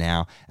shows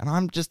now, and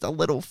I'm just a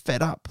little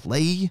fed up,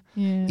 Lee.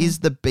 Yeah. Is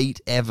the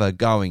beat ever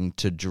going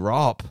to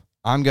drop?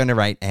 I'm going to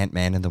rate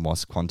Ant-Man and the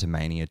Wasp: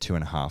 Quantumania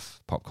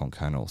 2.5 popcorn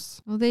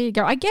kernels. Well, there you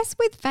go. I guess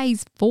with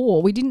Phase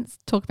 4, we didn't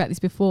talk about this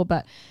before,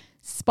 but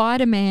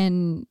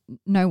Spider-Man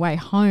No Way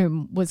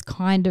Home was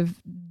kind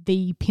of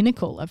the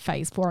pinnacle of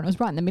Phase 4, and it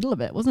was right in the middle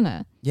of it, wasn't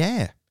it?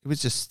 Yeah. It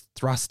was just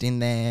thrust in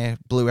there,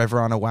 blew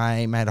everyone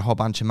away, made a whole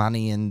bunch of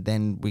money, and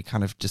then we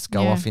kind of just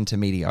go off into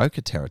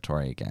mediocre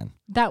territory again.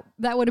 That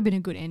would have been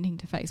a good ending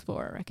to Phase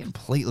 4, I reckon.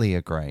 Completely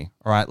agree.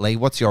 All right, Lee,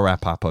 what's your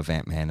wrap-up of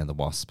Ant-Man and the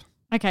Wasp?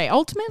 Okay,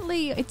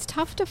 ultimately, it's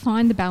tough to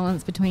find the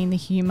balance between the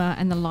humour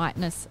and the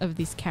lightness of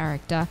this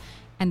character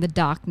and the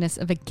darkness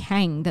of a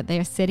Kang that they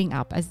are setting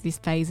up as this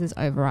phase's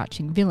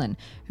overarching villain,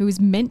 who is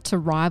meant to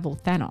rival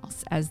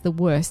Thanos as the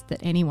worst that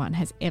anyone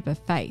has ever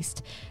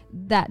faced.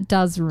 That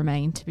does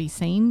remain to be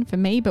seen for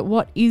me, but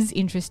what is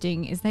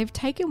interesting is they've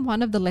taken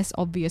one of the less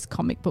obvious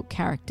comic book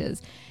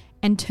characters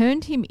and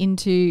turned him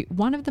into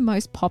one of the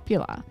most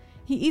popular.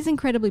 He is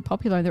incredibly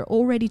popular, and they're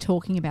already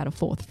talking about a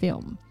 4th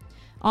film.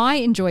 I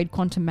enjoyed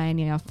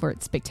Quantumania for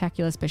its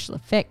spectacular special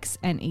effects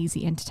and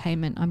easy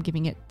entertainment. I'm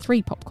giving it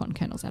 3 popcorn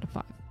kernels out of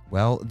 5.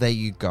 Well, there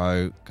you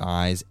go,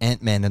 guys.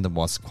 Ant-Man and the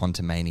Wasp: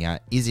 Quantumania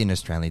is in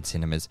Australian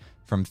cinemas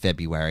from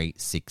February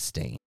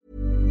 16.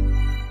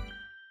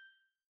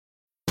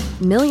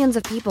 Millions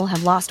of people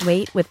have lost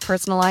weight with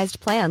personalized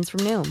plans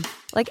from Noom.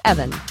 Like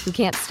Evan, who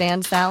can't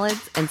stand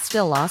salads and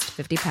still lost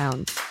 50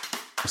 pounds.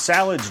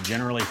 Salads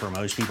generally for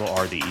most people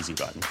are the easy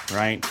button,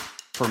 right?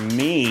 For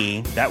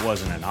me, that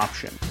wasn't an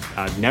option.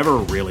 I never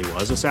really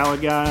was a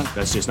salad guy.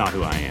 That's just not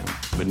who I am.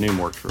 But Noom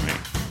worked for me.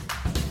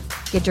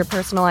 Get your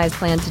personalized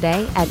plan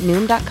today at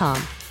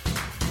Noom.com.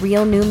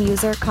 Real Noom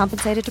user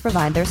compensated to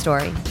provide their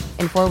story.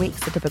 In 4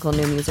 weeks, the typical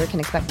Noom user can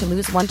expect to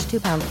lose 1 to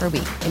 2 pounds per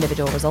week.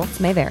 Individual results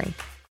may vary.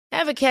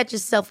 Ever catch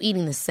yourself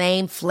eating the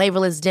same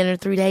flavorless dinner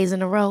 3 days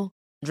in a row?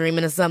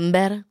 Dreaming of something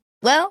better?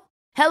 Well,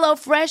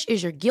 HelloFresh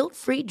is your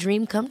guilt-free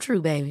dream come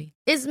true, baby.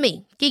 It's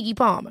me, Keke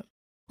Palmer.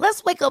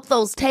 Let's wake up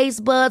those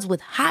taste buds with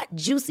hot,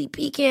 juicy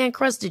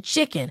pecan-crusted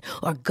chicken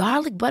or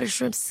garlic butter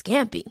shrimp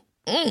scampi.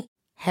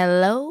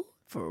 Hello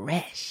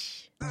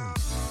Fresh.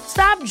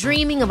 Stop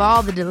dreaming of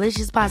all the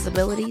delicious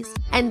possibilities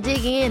and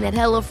dig in at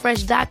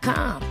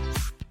HelloFresh.com.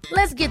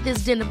 Let's get this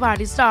dinner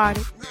party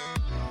started.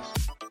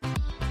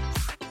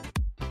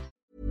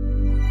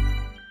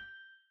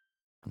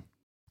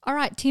 All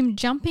right, Tim,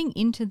 jumping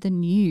into the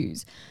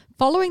news.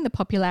 Following the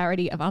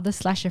popularity of other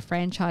slasher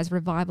franchise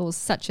revivals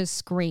such as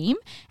Scream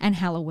and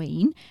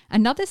Halloween,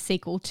 another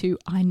sequel to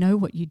I Know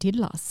What You Did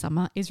Last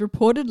Summer is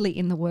reportedly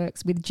in the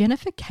works, with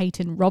Jennifer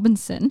Caton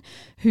Robinson,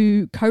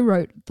 who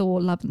co-wrote Thor: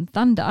 Love and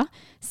Thunder,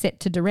 set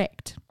to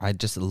direct. I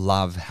just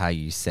love how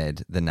you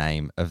said the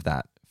name of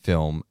that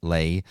film,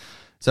 Lee.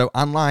 So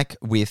unlike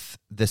with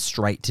the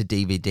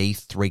straight-to-DVD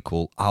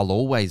threequel, I'll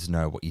Always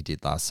Know What You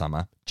Did Last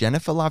Summer,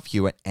 Jennifer Love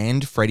Hewitt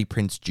and Freddie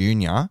Prinze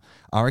Jr.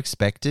 are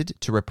expected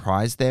to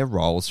reprise their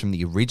roles from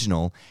the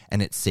original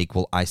and its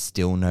sequel, I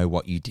Still Know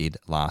What You Did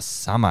Last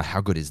Summer.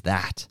 How good is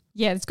that?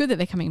 Yeah, it's good that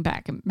they're coming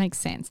back. It makes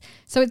sense.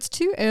 So it's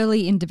too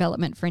early in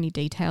development for any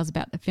details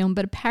about the film,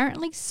 but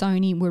apparently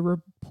Sony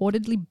were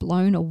reportedly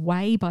blown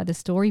away by the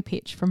story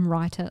pitch from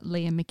writer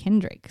Leah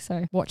McKendrick.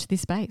 So watch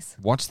this space.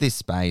 Watch this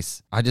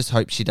space. I just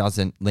hope she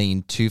doesn't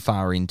lean too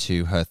far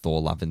into her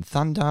Thor Love and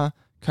Thunder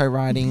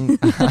co-writing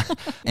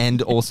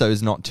and also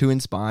is not too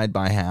inspired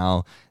by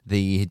how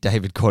the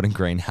David Gordon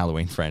Green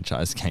Halloween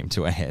franchise came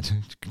to a head.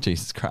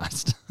 Jesus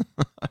Christ.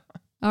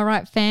 All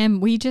right,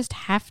 fam, we just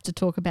have to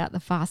talk about the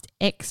Fast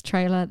X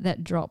trailer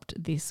that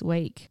dropped this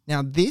week.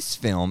 Now, this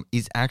film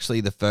is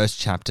actually the first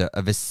chapter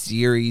of a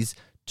series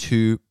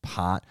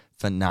 2-part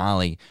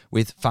finale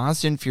with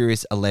Fast and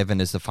Furious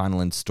 11 as the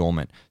final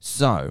installment.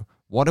 So,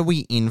 what are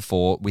we in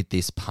for with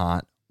this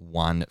part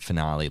 1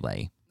 finale,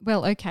 Lee?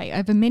 Well, okay,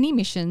 over many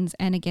missions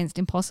and against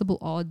impossible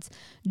odds,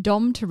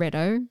 Dom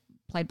Toretto,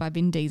 played by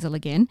Vin Diesel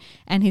again,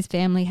 and his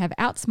family have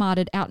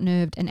outsmarted,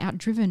 outnerved, and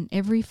outdriven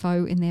every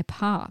foe in their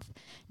path.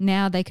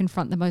 Now they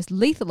confront the most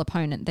lethal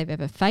opponent they've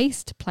ever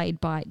faced, played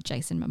by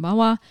Jason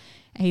Momoa.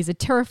 He's a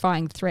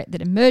terrifying threat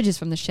that emerges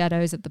from the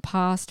shadows of the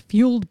past,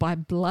 fueled by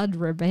blood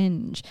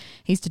revenge.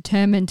 He's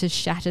determined to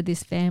shatter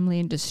this family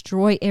and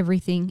destroy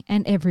everything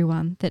and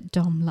everyone that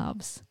Dom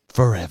loves.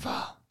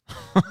 Forever.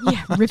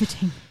 Yeah,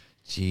 riveting.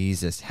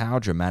 Jesus, how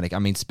dramatic. I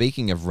mean,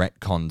 speaking of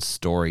retcon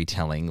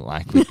storytelling,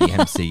 like with the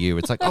MCU,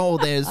 it's like, oh,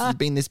 there's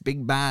been this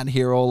big bad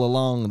here all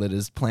along that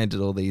has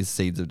planted all these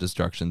seeds of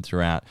destruction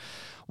throughout.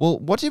 Well,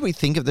 what did we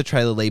think of the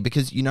trailer, Lee?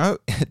 Because, you know,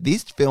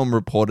 this film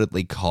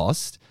reportedly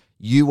cost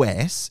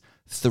US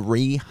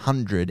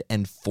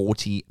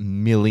 $340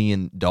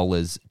 million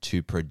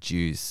to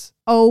produce.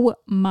 Oh,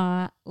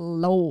 my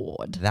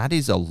Lord. That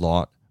is a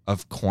lot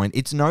of coin.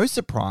 It's no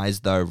surprise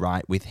though,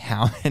 right, with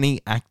how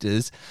many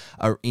actors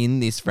are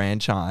in this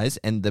franchise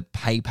and the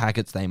pay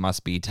packets they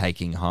must be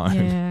taking home.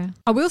 Yeah.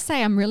 I will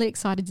say I'm really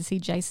excited to see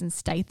Jason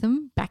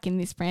Statham back in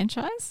this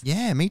franchise.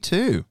 Yeah, me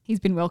too. He's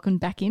been welcomed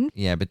back in.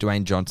 Yeah, but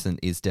Dwayne Johnson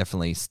is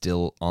definitely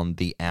still on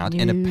the out.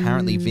 And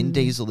apparently Vin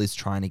Diesel is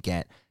trying to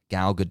get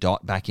Gal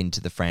Gadot back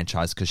into the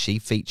franchise because she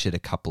featured a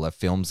couple of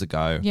films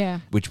ago,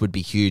 which would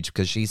be huge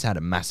because she's had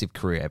a massive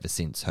career ever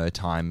since her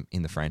time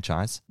in the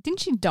franchise.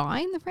 Didn't she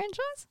die in the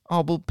franchise?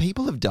 Oh, well,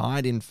 people have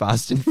died in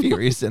Fast and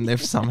Furious and they've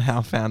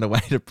somehow found a way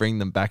to bring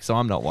them back, so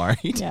I'm not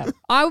worried. Yeah.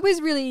 I was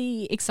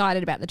really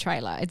excited about the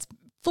trailer. It's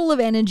full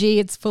of energy,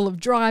 it's full of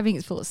driving,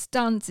 it's full of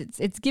stunts.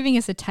 It's giving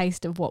us a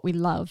taste of what we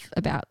love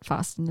about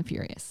Fast and the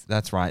Furious.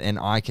 That's right. And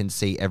I can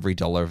see every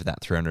dollar of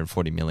that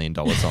 $340 million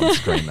on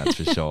screen, that's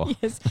for sure.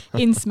 Yes,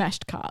 in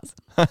smashed cars.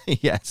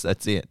 Yes,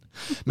 that's it.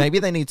 Maybe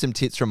they need some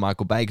tits from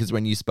Michael Bay because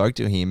when you spoke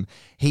to him,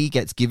 he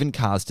gets given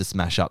cars to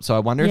smash up. So I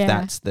wonder if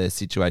that's the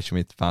situation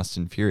with Fast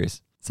and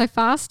Furious. So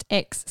Fast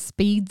X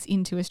speeds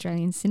into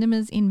Australian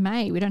cinemas in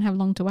May. We don't have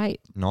long to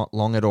wait. Not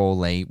long at all,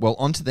 Lee. Well,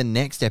 on to the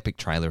next epic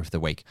trailer of the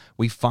week.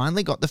 We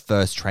finally got the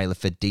first trailer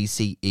for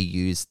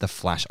DCEU's The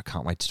Flash. I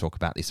can't wait to talk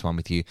about this one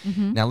with you.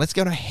 Now, let's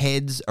get our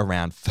heads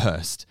around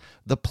first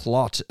the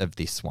plot of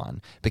this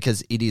one,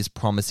 because it is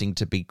promising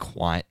to be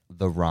quite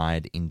the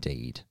ride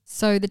indeed.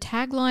 So the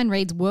tagline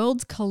reads,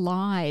 "Worlds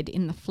collide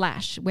in The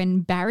Flash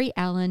when Barry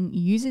Allen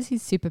uses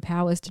his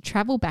superpowers to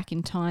travel back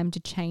in time to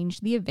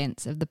change the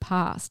events of the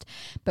past.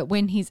 But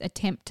when his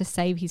attempt to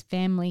save his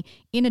family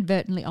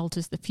inadvertently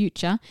alters the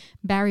future,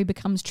 Barry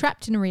becomes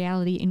trapped in a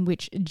reality in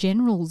which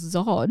General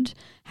Zod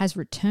has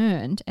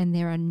returned and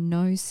there are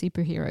no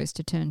superheroes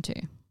to turn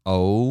to."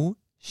 Oh,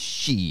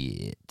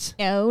 shit.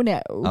 Oh,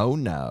 no. Oh,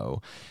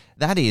 no.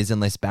 That is,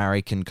 unless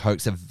Barry can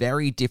coax a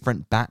very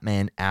different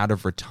Batman out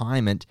of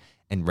retirement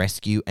and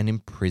rescue an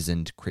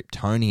imprisoned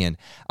Kryptonian,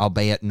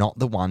 albeit not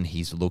the one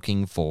he's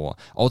looking for,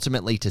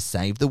 ultimately to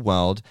save the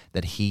world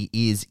that he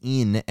is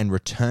in and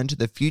return to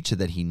the future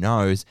that he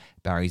knows.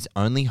 Barry's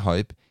only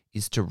hope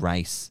is to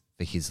race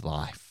for his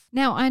life.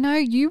 Now, I know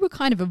you were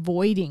kind of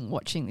avoiding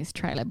watching this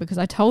trailer because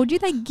I told you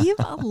they give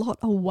a lot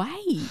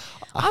away.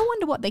 I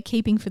wonder what they're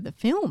keeping for the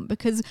film,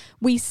 because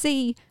we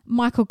see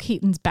Michael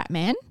Keaton's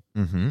Batman,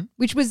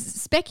 which was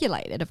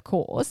speculated, of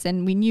course,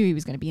 and we knew he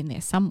was going to be in there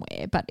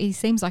somewhere, but he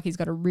seems like he's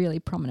got a really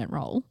prominent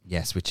role.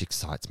 Yes, which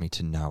excites me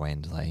to no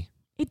end, Lee.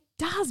 It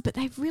does, but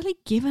they've really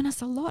given us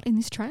a lot in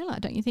this trailer,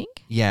 don't you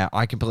think? Yeah,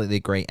 I completely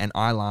agree. And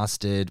I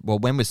lasted, well,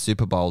 when was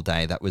Super Bowl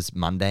day? That was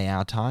Monday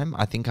our time.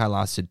 I think I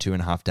lasted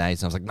 2.5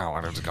 days. And I was like, no,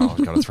 I've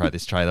got to throw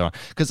this trailer on.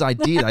 Because I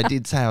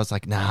did say, I was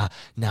like, nah,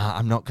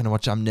 I'm not going to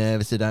watch. I'm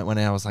nervous. I don't want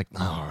to. I was like,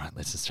 oh, all right,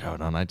 let's just throw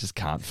it on. I just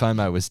can't.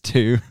 FOMO was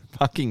too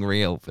fucking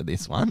real for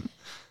this one.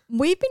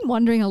 We've been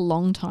wondering a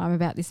long time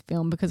about this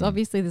film because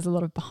obviously there's a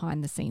lot of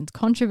behind the scenes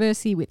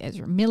controversy with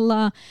Ezra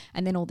Miller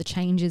and then all the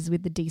changes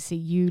with the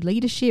DCU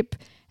leadership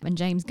and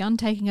James Gunn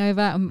taking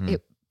over.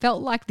 It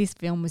felt like this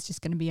film was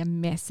just going to be a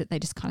mess that they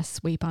just kind of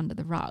sweep under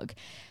the rug.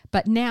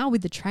 But now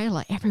with the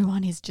trailer,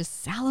 everyone is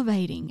just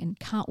salivating and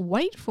can't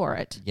wait for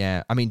it.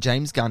 Yeah, I mean,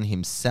 James Gunn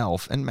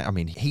himself, and I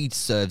mean, he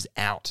serves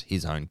out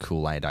his own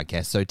Kool-Aid, I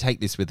guess, so take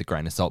this with a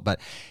grain of salt,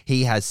 but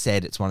he has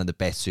said it's one of the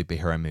best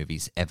superhero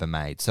movies ever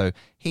made. So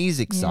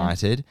he's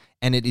excited,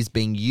 and it is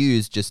being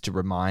used just to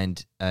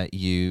remind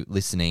you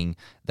listening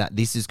that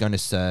this is going to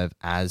serve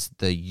as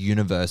the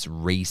universe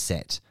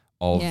reset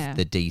of Yeah.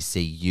 the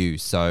DCU.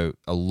 So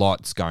a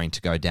lot's going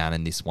to go down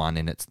in this one,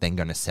 and it's then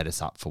going to set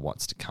us up for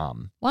what's to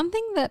come. One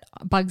thing that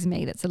bugs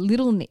me that's a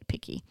little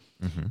nitpicky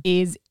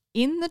is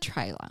in the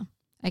trailer,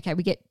 okay,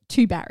 we get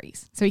two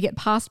Barrys. So we get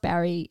past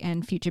Barry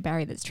and future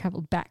Barry that's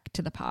travelled back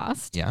to the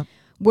past, Yeah.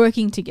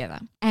 working together.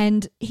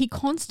 And he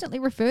constantly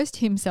refers to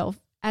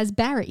himself as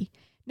Barry.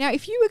 Now,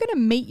 if you were going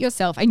to meet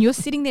yourself and you're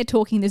sitting there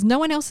talking, there's no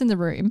one else in the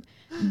room,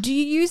 do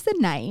you use the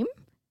name?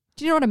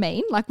 Do you know what I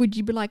mean? Like, would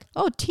you be like,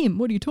 oh, Tim,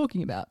 what are you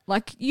talking about?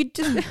 Like, you'd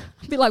just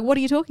be like, what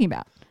are you talking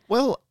about?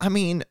 Well, I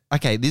mean,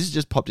 okay, this has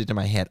just popped into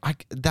my head.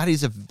 That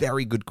is a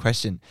very good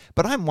question.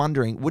 But I'm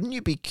wondering, wouldn't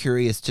you be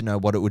curious to know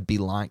what it would be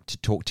like to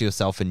talk to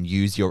yourself and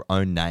use your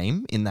own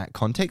name in that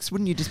context?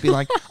 Wouldn't you just be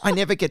like, I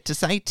never get to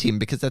say Tim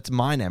because that's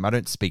my name. I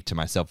don't speak to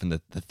myself in the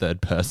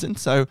third person.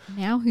 So,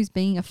 Now who's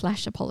being a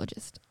Flash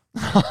apologist?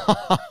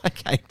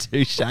 okay,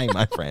 touche,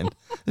 my friend.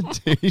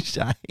 Touche.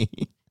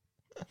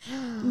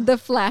 The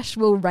Flash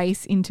will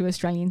race into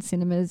Australian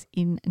cinemas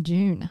in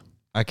June.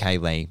 Okay,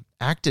 Lee.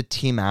 Actor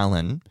Tim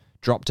Allen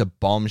dropped a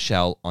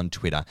bombshell on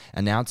Twitter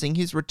announcing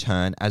his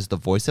return as the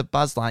voice of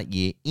Buzz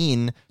Lightyear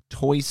in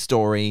Toy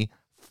Story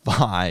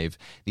 5.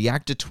 The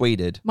actor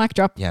tweeted, Mic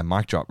drop. yeah,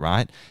 mic drop,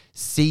 right?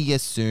 See ya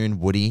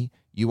soon, Woody.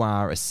 You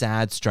are a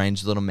sad,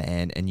 strange little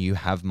man and you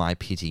have my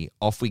pity.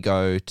 Off we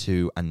go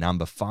to a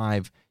number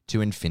 5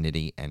 to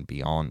infinity and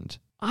beyond.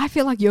 I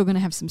feel like you're going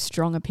to have some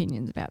strong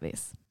opinions about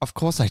this. Of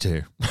course I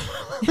do.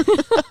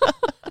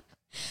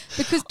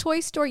 Because Toy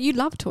Story, you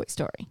love Toy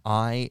Story.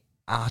 I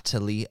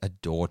utterly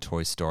adore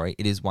Toy Story.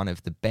 It is one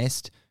of the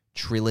best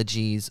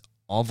trilogies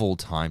of all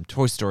time.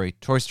 Toy Story,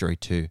 Toy Story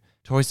 2,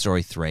 Toy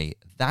Story 3.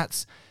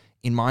 That's,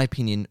 in my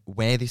opinion,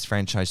 where this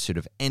franchise should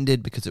have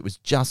ended because it was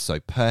just so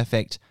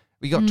perfect.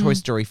 We got Toy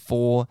Story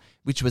 4,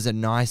 which was a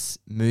nice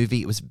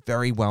movie. It was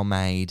very well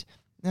made.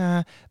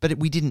 But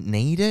we didn't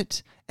need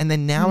it. And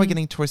then now we're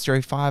getting Toy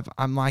Story 5.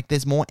 I'm like,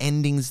 there's more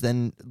endings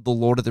than The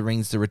Lord of the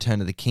Rings, The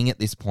Return of the King at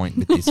this point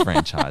with this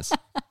franchise.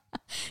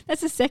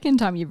 That's the second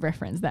time you've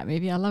referenced that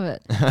movie. I love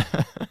it.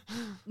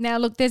 Now,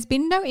 look, there's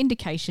been no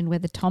indication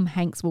whether Tom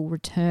Hanks will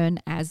return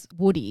as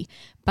Woody,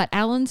 but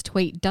Alan's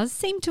tweet does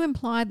seem to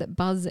imply that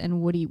Buzz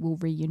and Woody will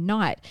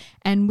reunite.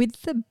 And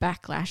with the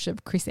backlash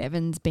of Chris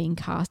Evans being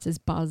cast as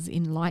Buzz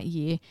in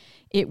Lightyear,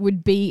 it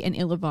would be an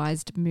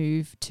ill-advised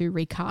move to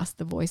recast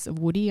the voice of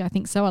Woody. I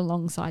think so,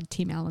 alongside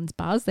Tim Allen's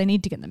Buzz. They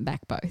need to get them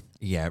back both.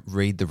 Yeah,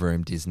 read the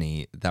room,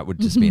 Disney. That would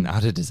just be an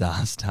utter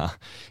disaster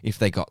if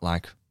they got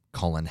like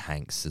Colin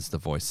Hanks as the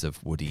voice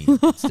of Woody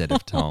instead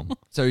of Tom.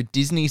 So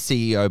Disney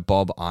CEO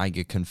Bob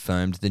Iger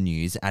confirmed the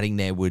news, adding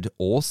there would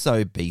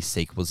also be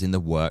sequels in the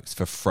works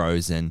for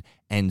Frozen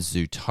and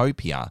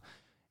Zootopia.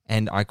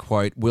 And I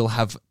quote, "We'll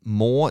have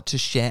more to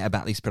share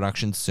about these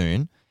productions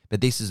soon, but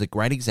this is a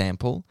great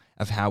example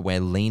of how we're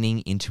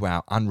leaning into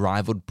our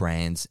unrivaled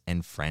brands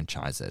and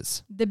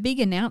franchises." The big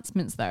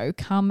announcements, though,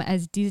 come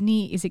as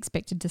Disney is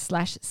expected to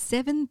slash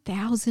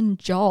 7,000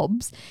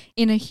 jobs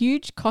in a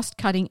huge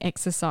cost-cutting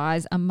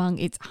exercise among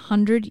its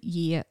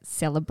 100-year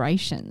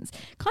celebrations.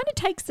 Kind of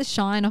takes the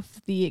shine off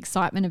the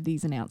excitement of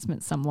these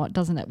announcements somewhat,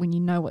 doesn't it, when you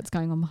know what's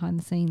going on behind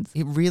the scenes?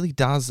 It really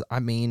does.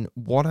 I mean,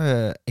 what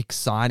a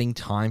exciting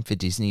time for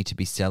Disney to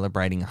be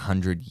celebrating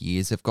 100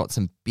 years. They've got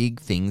some big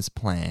things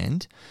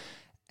planned.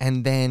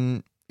 And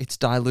then it's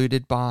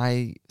diluted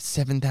by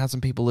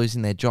 7,000 people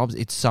losing their jobs.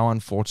 It's so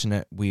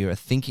unfortunate. We are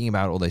thinking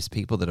about all those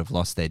people that have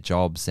lost their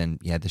jobs, and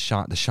yeah, the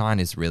shine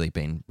has really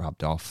been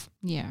rubbed off.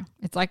 Yeah.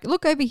 It's like,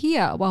 look over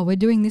here while we're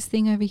doing this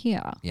thing over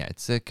here. Yeah,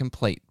 it's a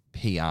complete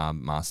PR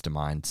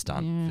mastermind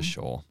stunt for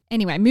sure.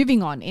 Anyway,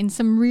 moving on. In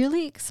some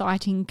really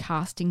exciting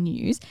casting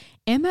news,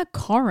 Emma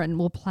Corrin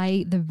will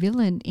play the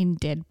villain in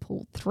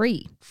Deadpool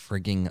 3.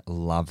 Frigging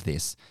love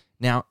this.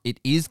 Now, it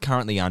is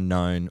currently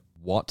unknown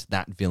what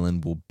that villain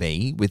will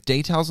be, with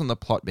details on the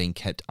plot being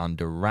kept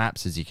under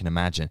wraps, as you can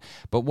imagine.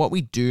 But what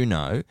we do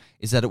know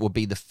is that it will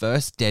be the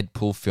first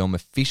Deadpool film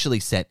officially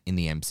set in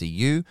the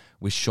MCU,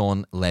 with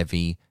Sean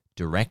Levy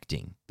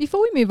directing.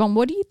 Before we move on,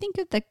 what do you think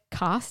of the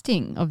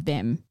casting of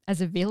them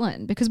as a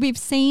villain? Because we've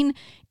seen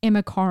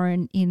Emma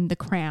Corrin in The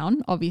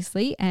Crown,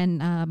 obviously, and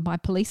My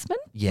Policeman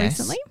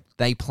recently.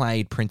 They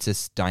played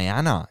Princess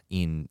Diana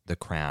in The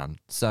Crown.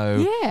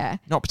 So yeah,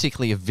 not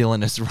particularly a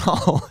villainous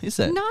role, is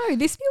it? No,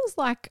 this feels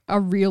like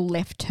a real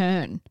left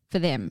turn for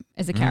them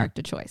as a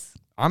character choice.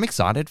 I'm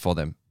excited for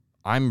them.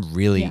 I'm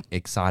really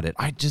excited.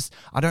 I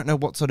don't know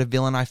what sort of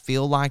villain. I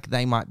feel like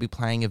they might be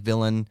playing a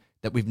villain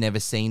that we've never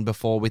seen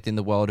before within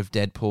the world of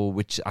Deadpool,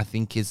 which I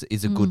think is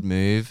a good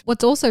move.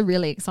 What's also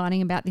really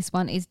exciting about this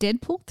one is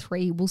Deadpool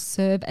 3 will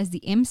serve as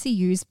the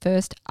MCU's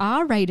first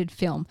R-rated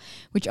film,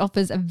 which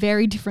offers a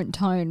very different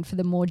tone for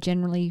the more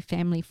generally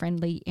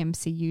family-friendly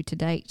MCU to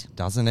date.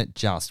 Doesn't it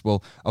just?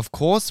 Well, of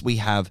course we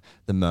have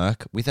the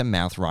Merc with a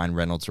mouth, Ryan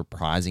Reynolds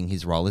reprising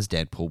his role as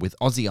Deadpool, with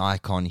Aussie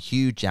icon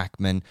Hugh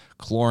Jackman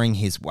clawing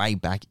his way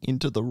back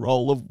into the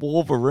role of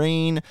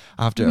Wolverine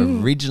after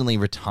originally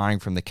retiring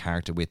from the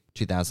character with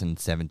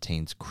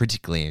 2017's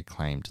critically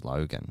acclaimed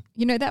Logan.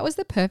 You know, that was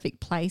the perfect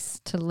place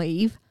to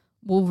leave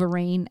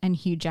Wolverine and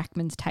Hugh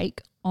Jackman's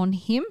take on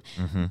him.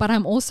 But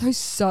I'm also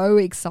so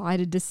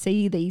excited to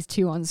see these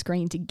two on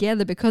screen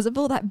together because of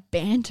all that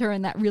banter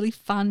and that really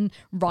fun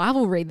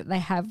rivalry that they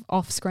have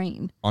off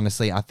screen.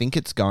 Honestly, I think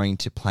it's going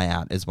to play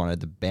out as one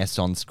of the best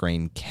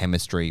on-screen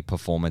chemistry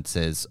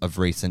performances of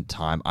recent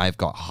time. I've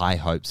got high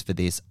hopes for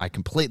this. I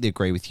completely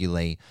agree with you,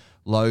 Lee.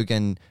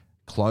 Logan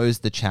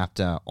closed the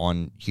chapter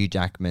on Hugh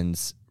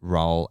Jackman's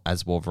role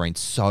as Wolverine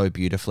so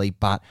beautifully,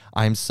 but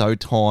I'm so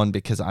torn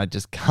because I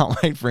just can't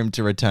wait for him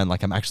to return.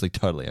 Like, I'm actually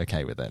totally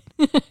okay with it.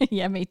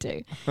 Yeah, me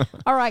too.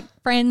 All right,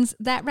 friends,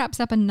 that wraps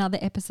up another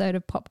episode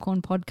of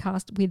Popcorn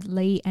Podcast with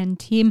Lee and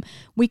Tim.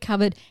 We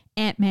covered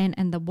Ant-Man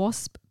and the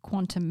Wasp: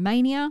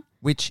 Quantumania,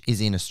 which is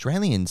in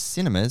Australian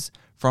cinemas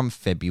from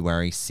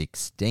February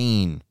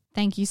 16.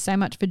 Thank you so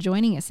much for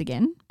joining us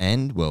again.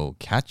 And we'll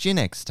catch you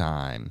next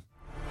time.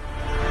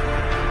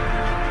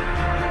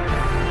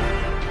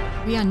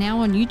 We are now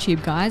on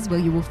YouTube, guys, where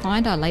you will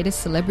find our latest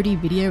celebrity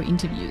video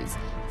interviews.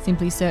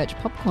 Simply search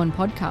Popcorn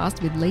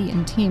Podcast with Lee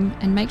and Tim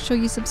and make sure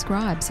you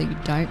subscribe so you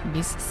don't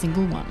miss a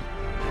single one.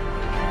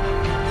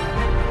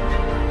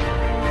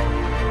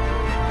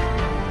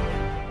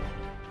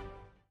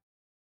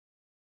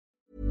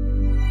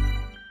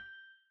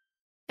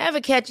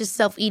 Ever catch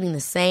yourself eating the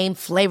same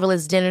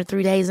flavorless dinner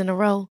 3 days in a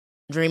row?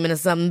 Dreaming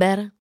of something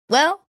better?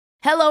 Well,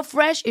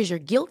 HelloFresh is your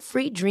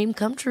guilt-free dream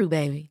come true,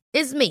 baby.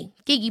 It's me,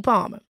 Keke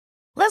Palmer.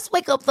 Let's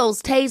wake up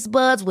those taste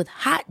buds with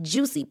hot,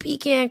 juicy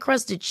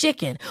pecan-crusted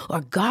chicken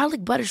or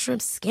garlic butter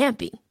shrimp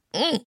scampi.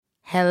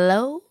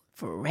 Hello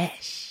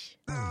Fresh.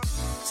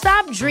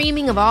 Stop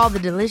dreaming of all the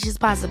delicious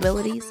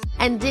possibilities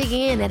and dig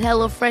in at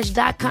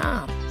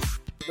HelloFresh.com.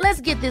 Let's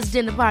get this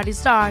dinner party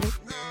started.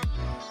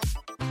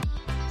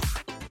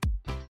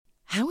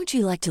 How would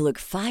you like to look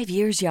 5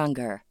 years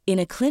younger? In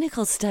a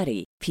clinical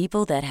study,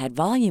 people that had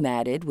volume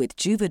added with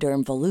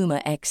Juvederm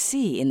Voluma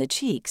XC in the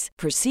cheeks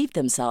perceived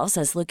themselves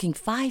as looking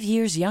 5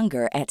 years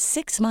younger at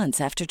 6 months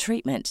after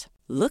treatment.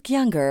 Look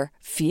younger,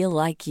 feel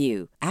like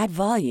you. Add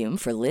volume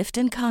for lift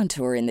and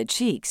contour in the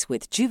cheeks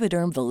with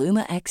Juvederm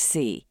Voluma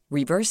XC.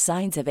 Reverse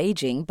signs of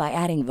aging by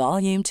adding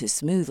volume to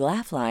smooth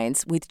laugh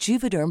lines with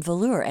Juvederm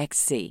Volure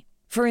XC.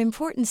 For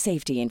important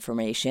safety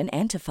information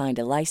and to find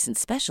a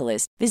licensed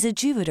specialist, visit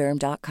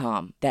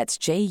Juvederm.com. That's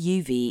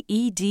JUVEDERM.com.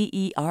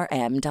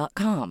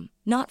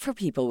 Not for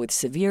people with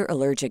severe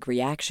allergic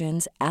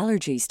reactions,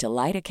 allergies to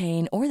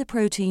lidocaine, or the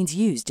proteins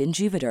used in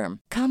Juvederm.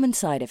 Common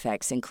side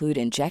effects include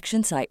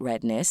injection site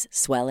redness,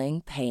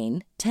 swelling,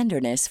 pain,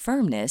 tenderness,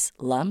 firmness,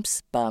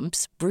 lumps,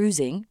 bumps,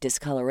 bruising,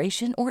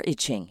 discoloration, or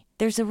itching.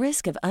 There's a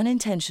risk of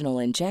unintentional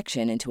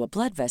injection into a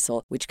blood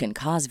vessel, which can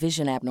cause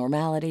vision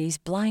abnormalities,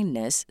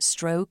 blindness,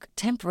 stroke,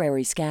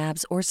 temporary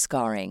scabs, or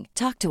scarring.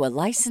 Talk to a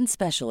licensed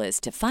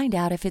specialist to find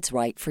out if it's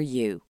right for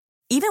you.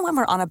 Even when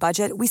we're on a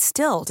budget, we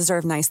still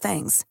deserve nice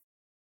things.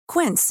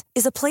 Quince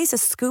is a place to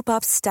scoop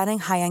up stunning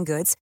high-end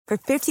goods for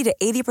 50 to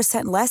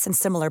 80% less than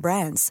similar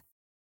brands.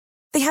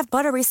 They have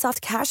buttery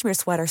soft cashmere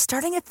sweaters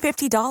starting at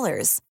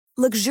 $50,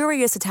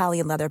 luxurious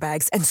Italian leather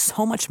bags, and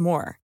so much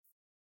more.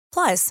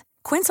 Plus,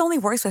 Quince only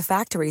works with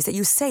factories that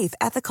use safe,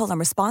 ethical, and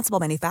responsible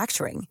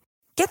manufacturing.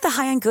 Get the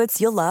high-end goods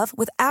you'll love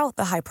without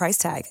the high price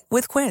tag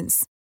with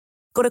Quince.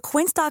 Go to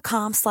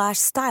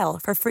quince.com/style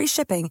for free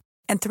shipping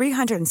and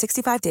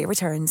 365-day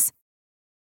returns.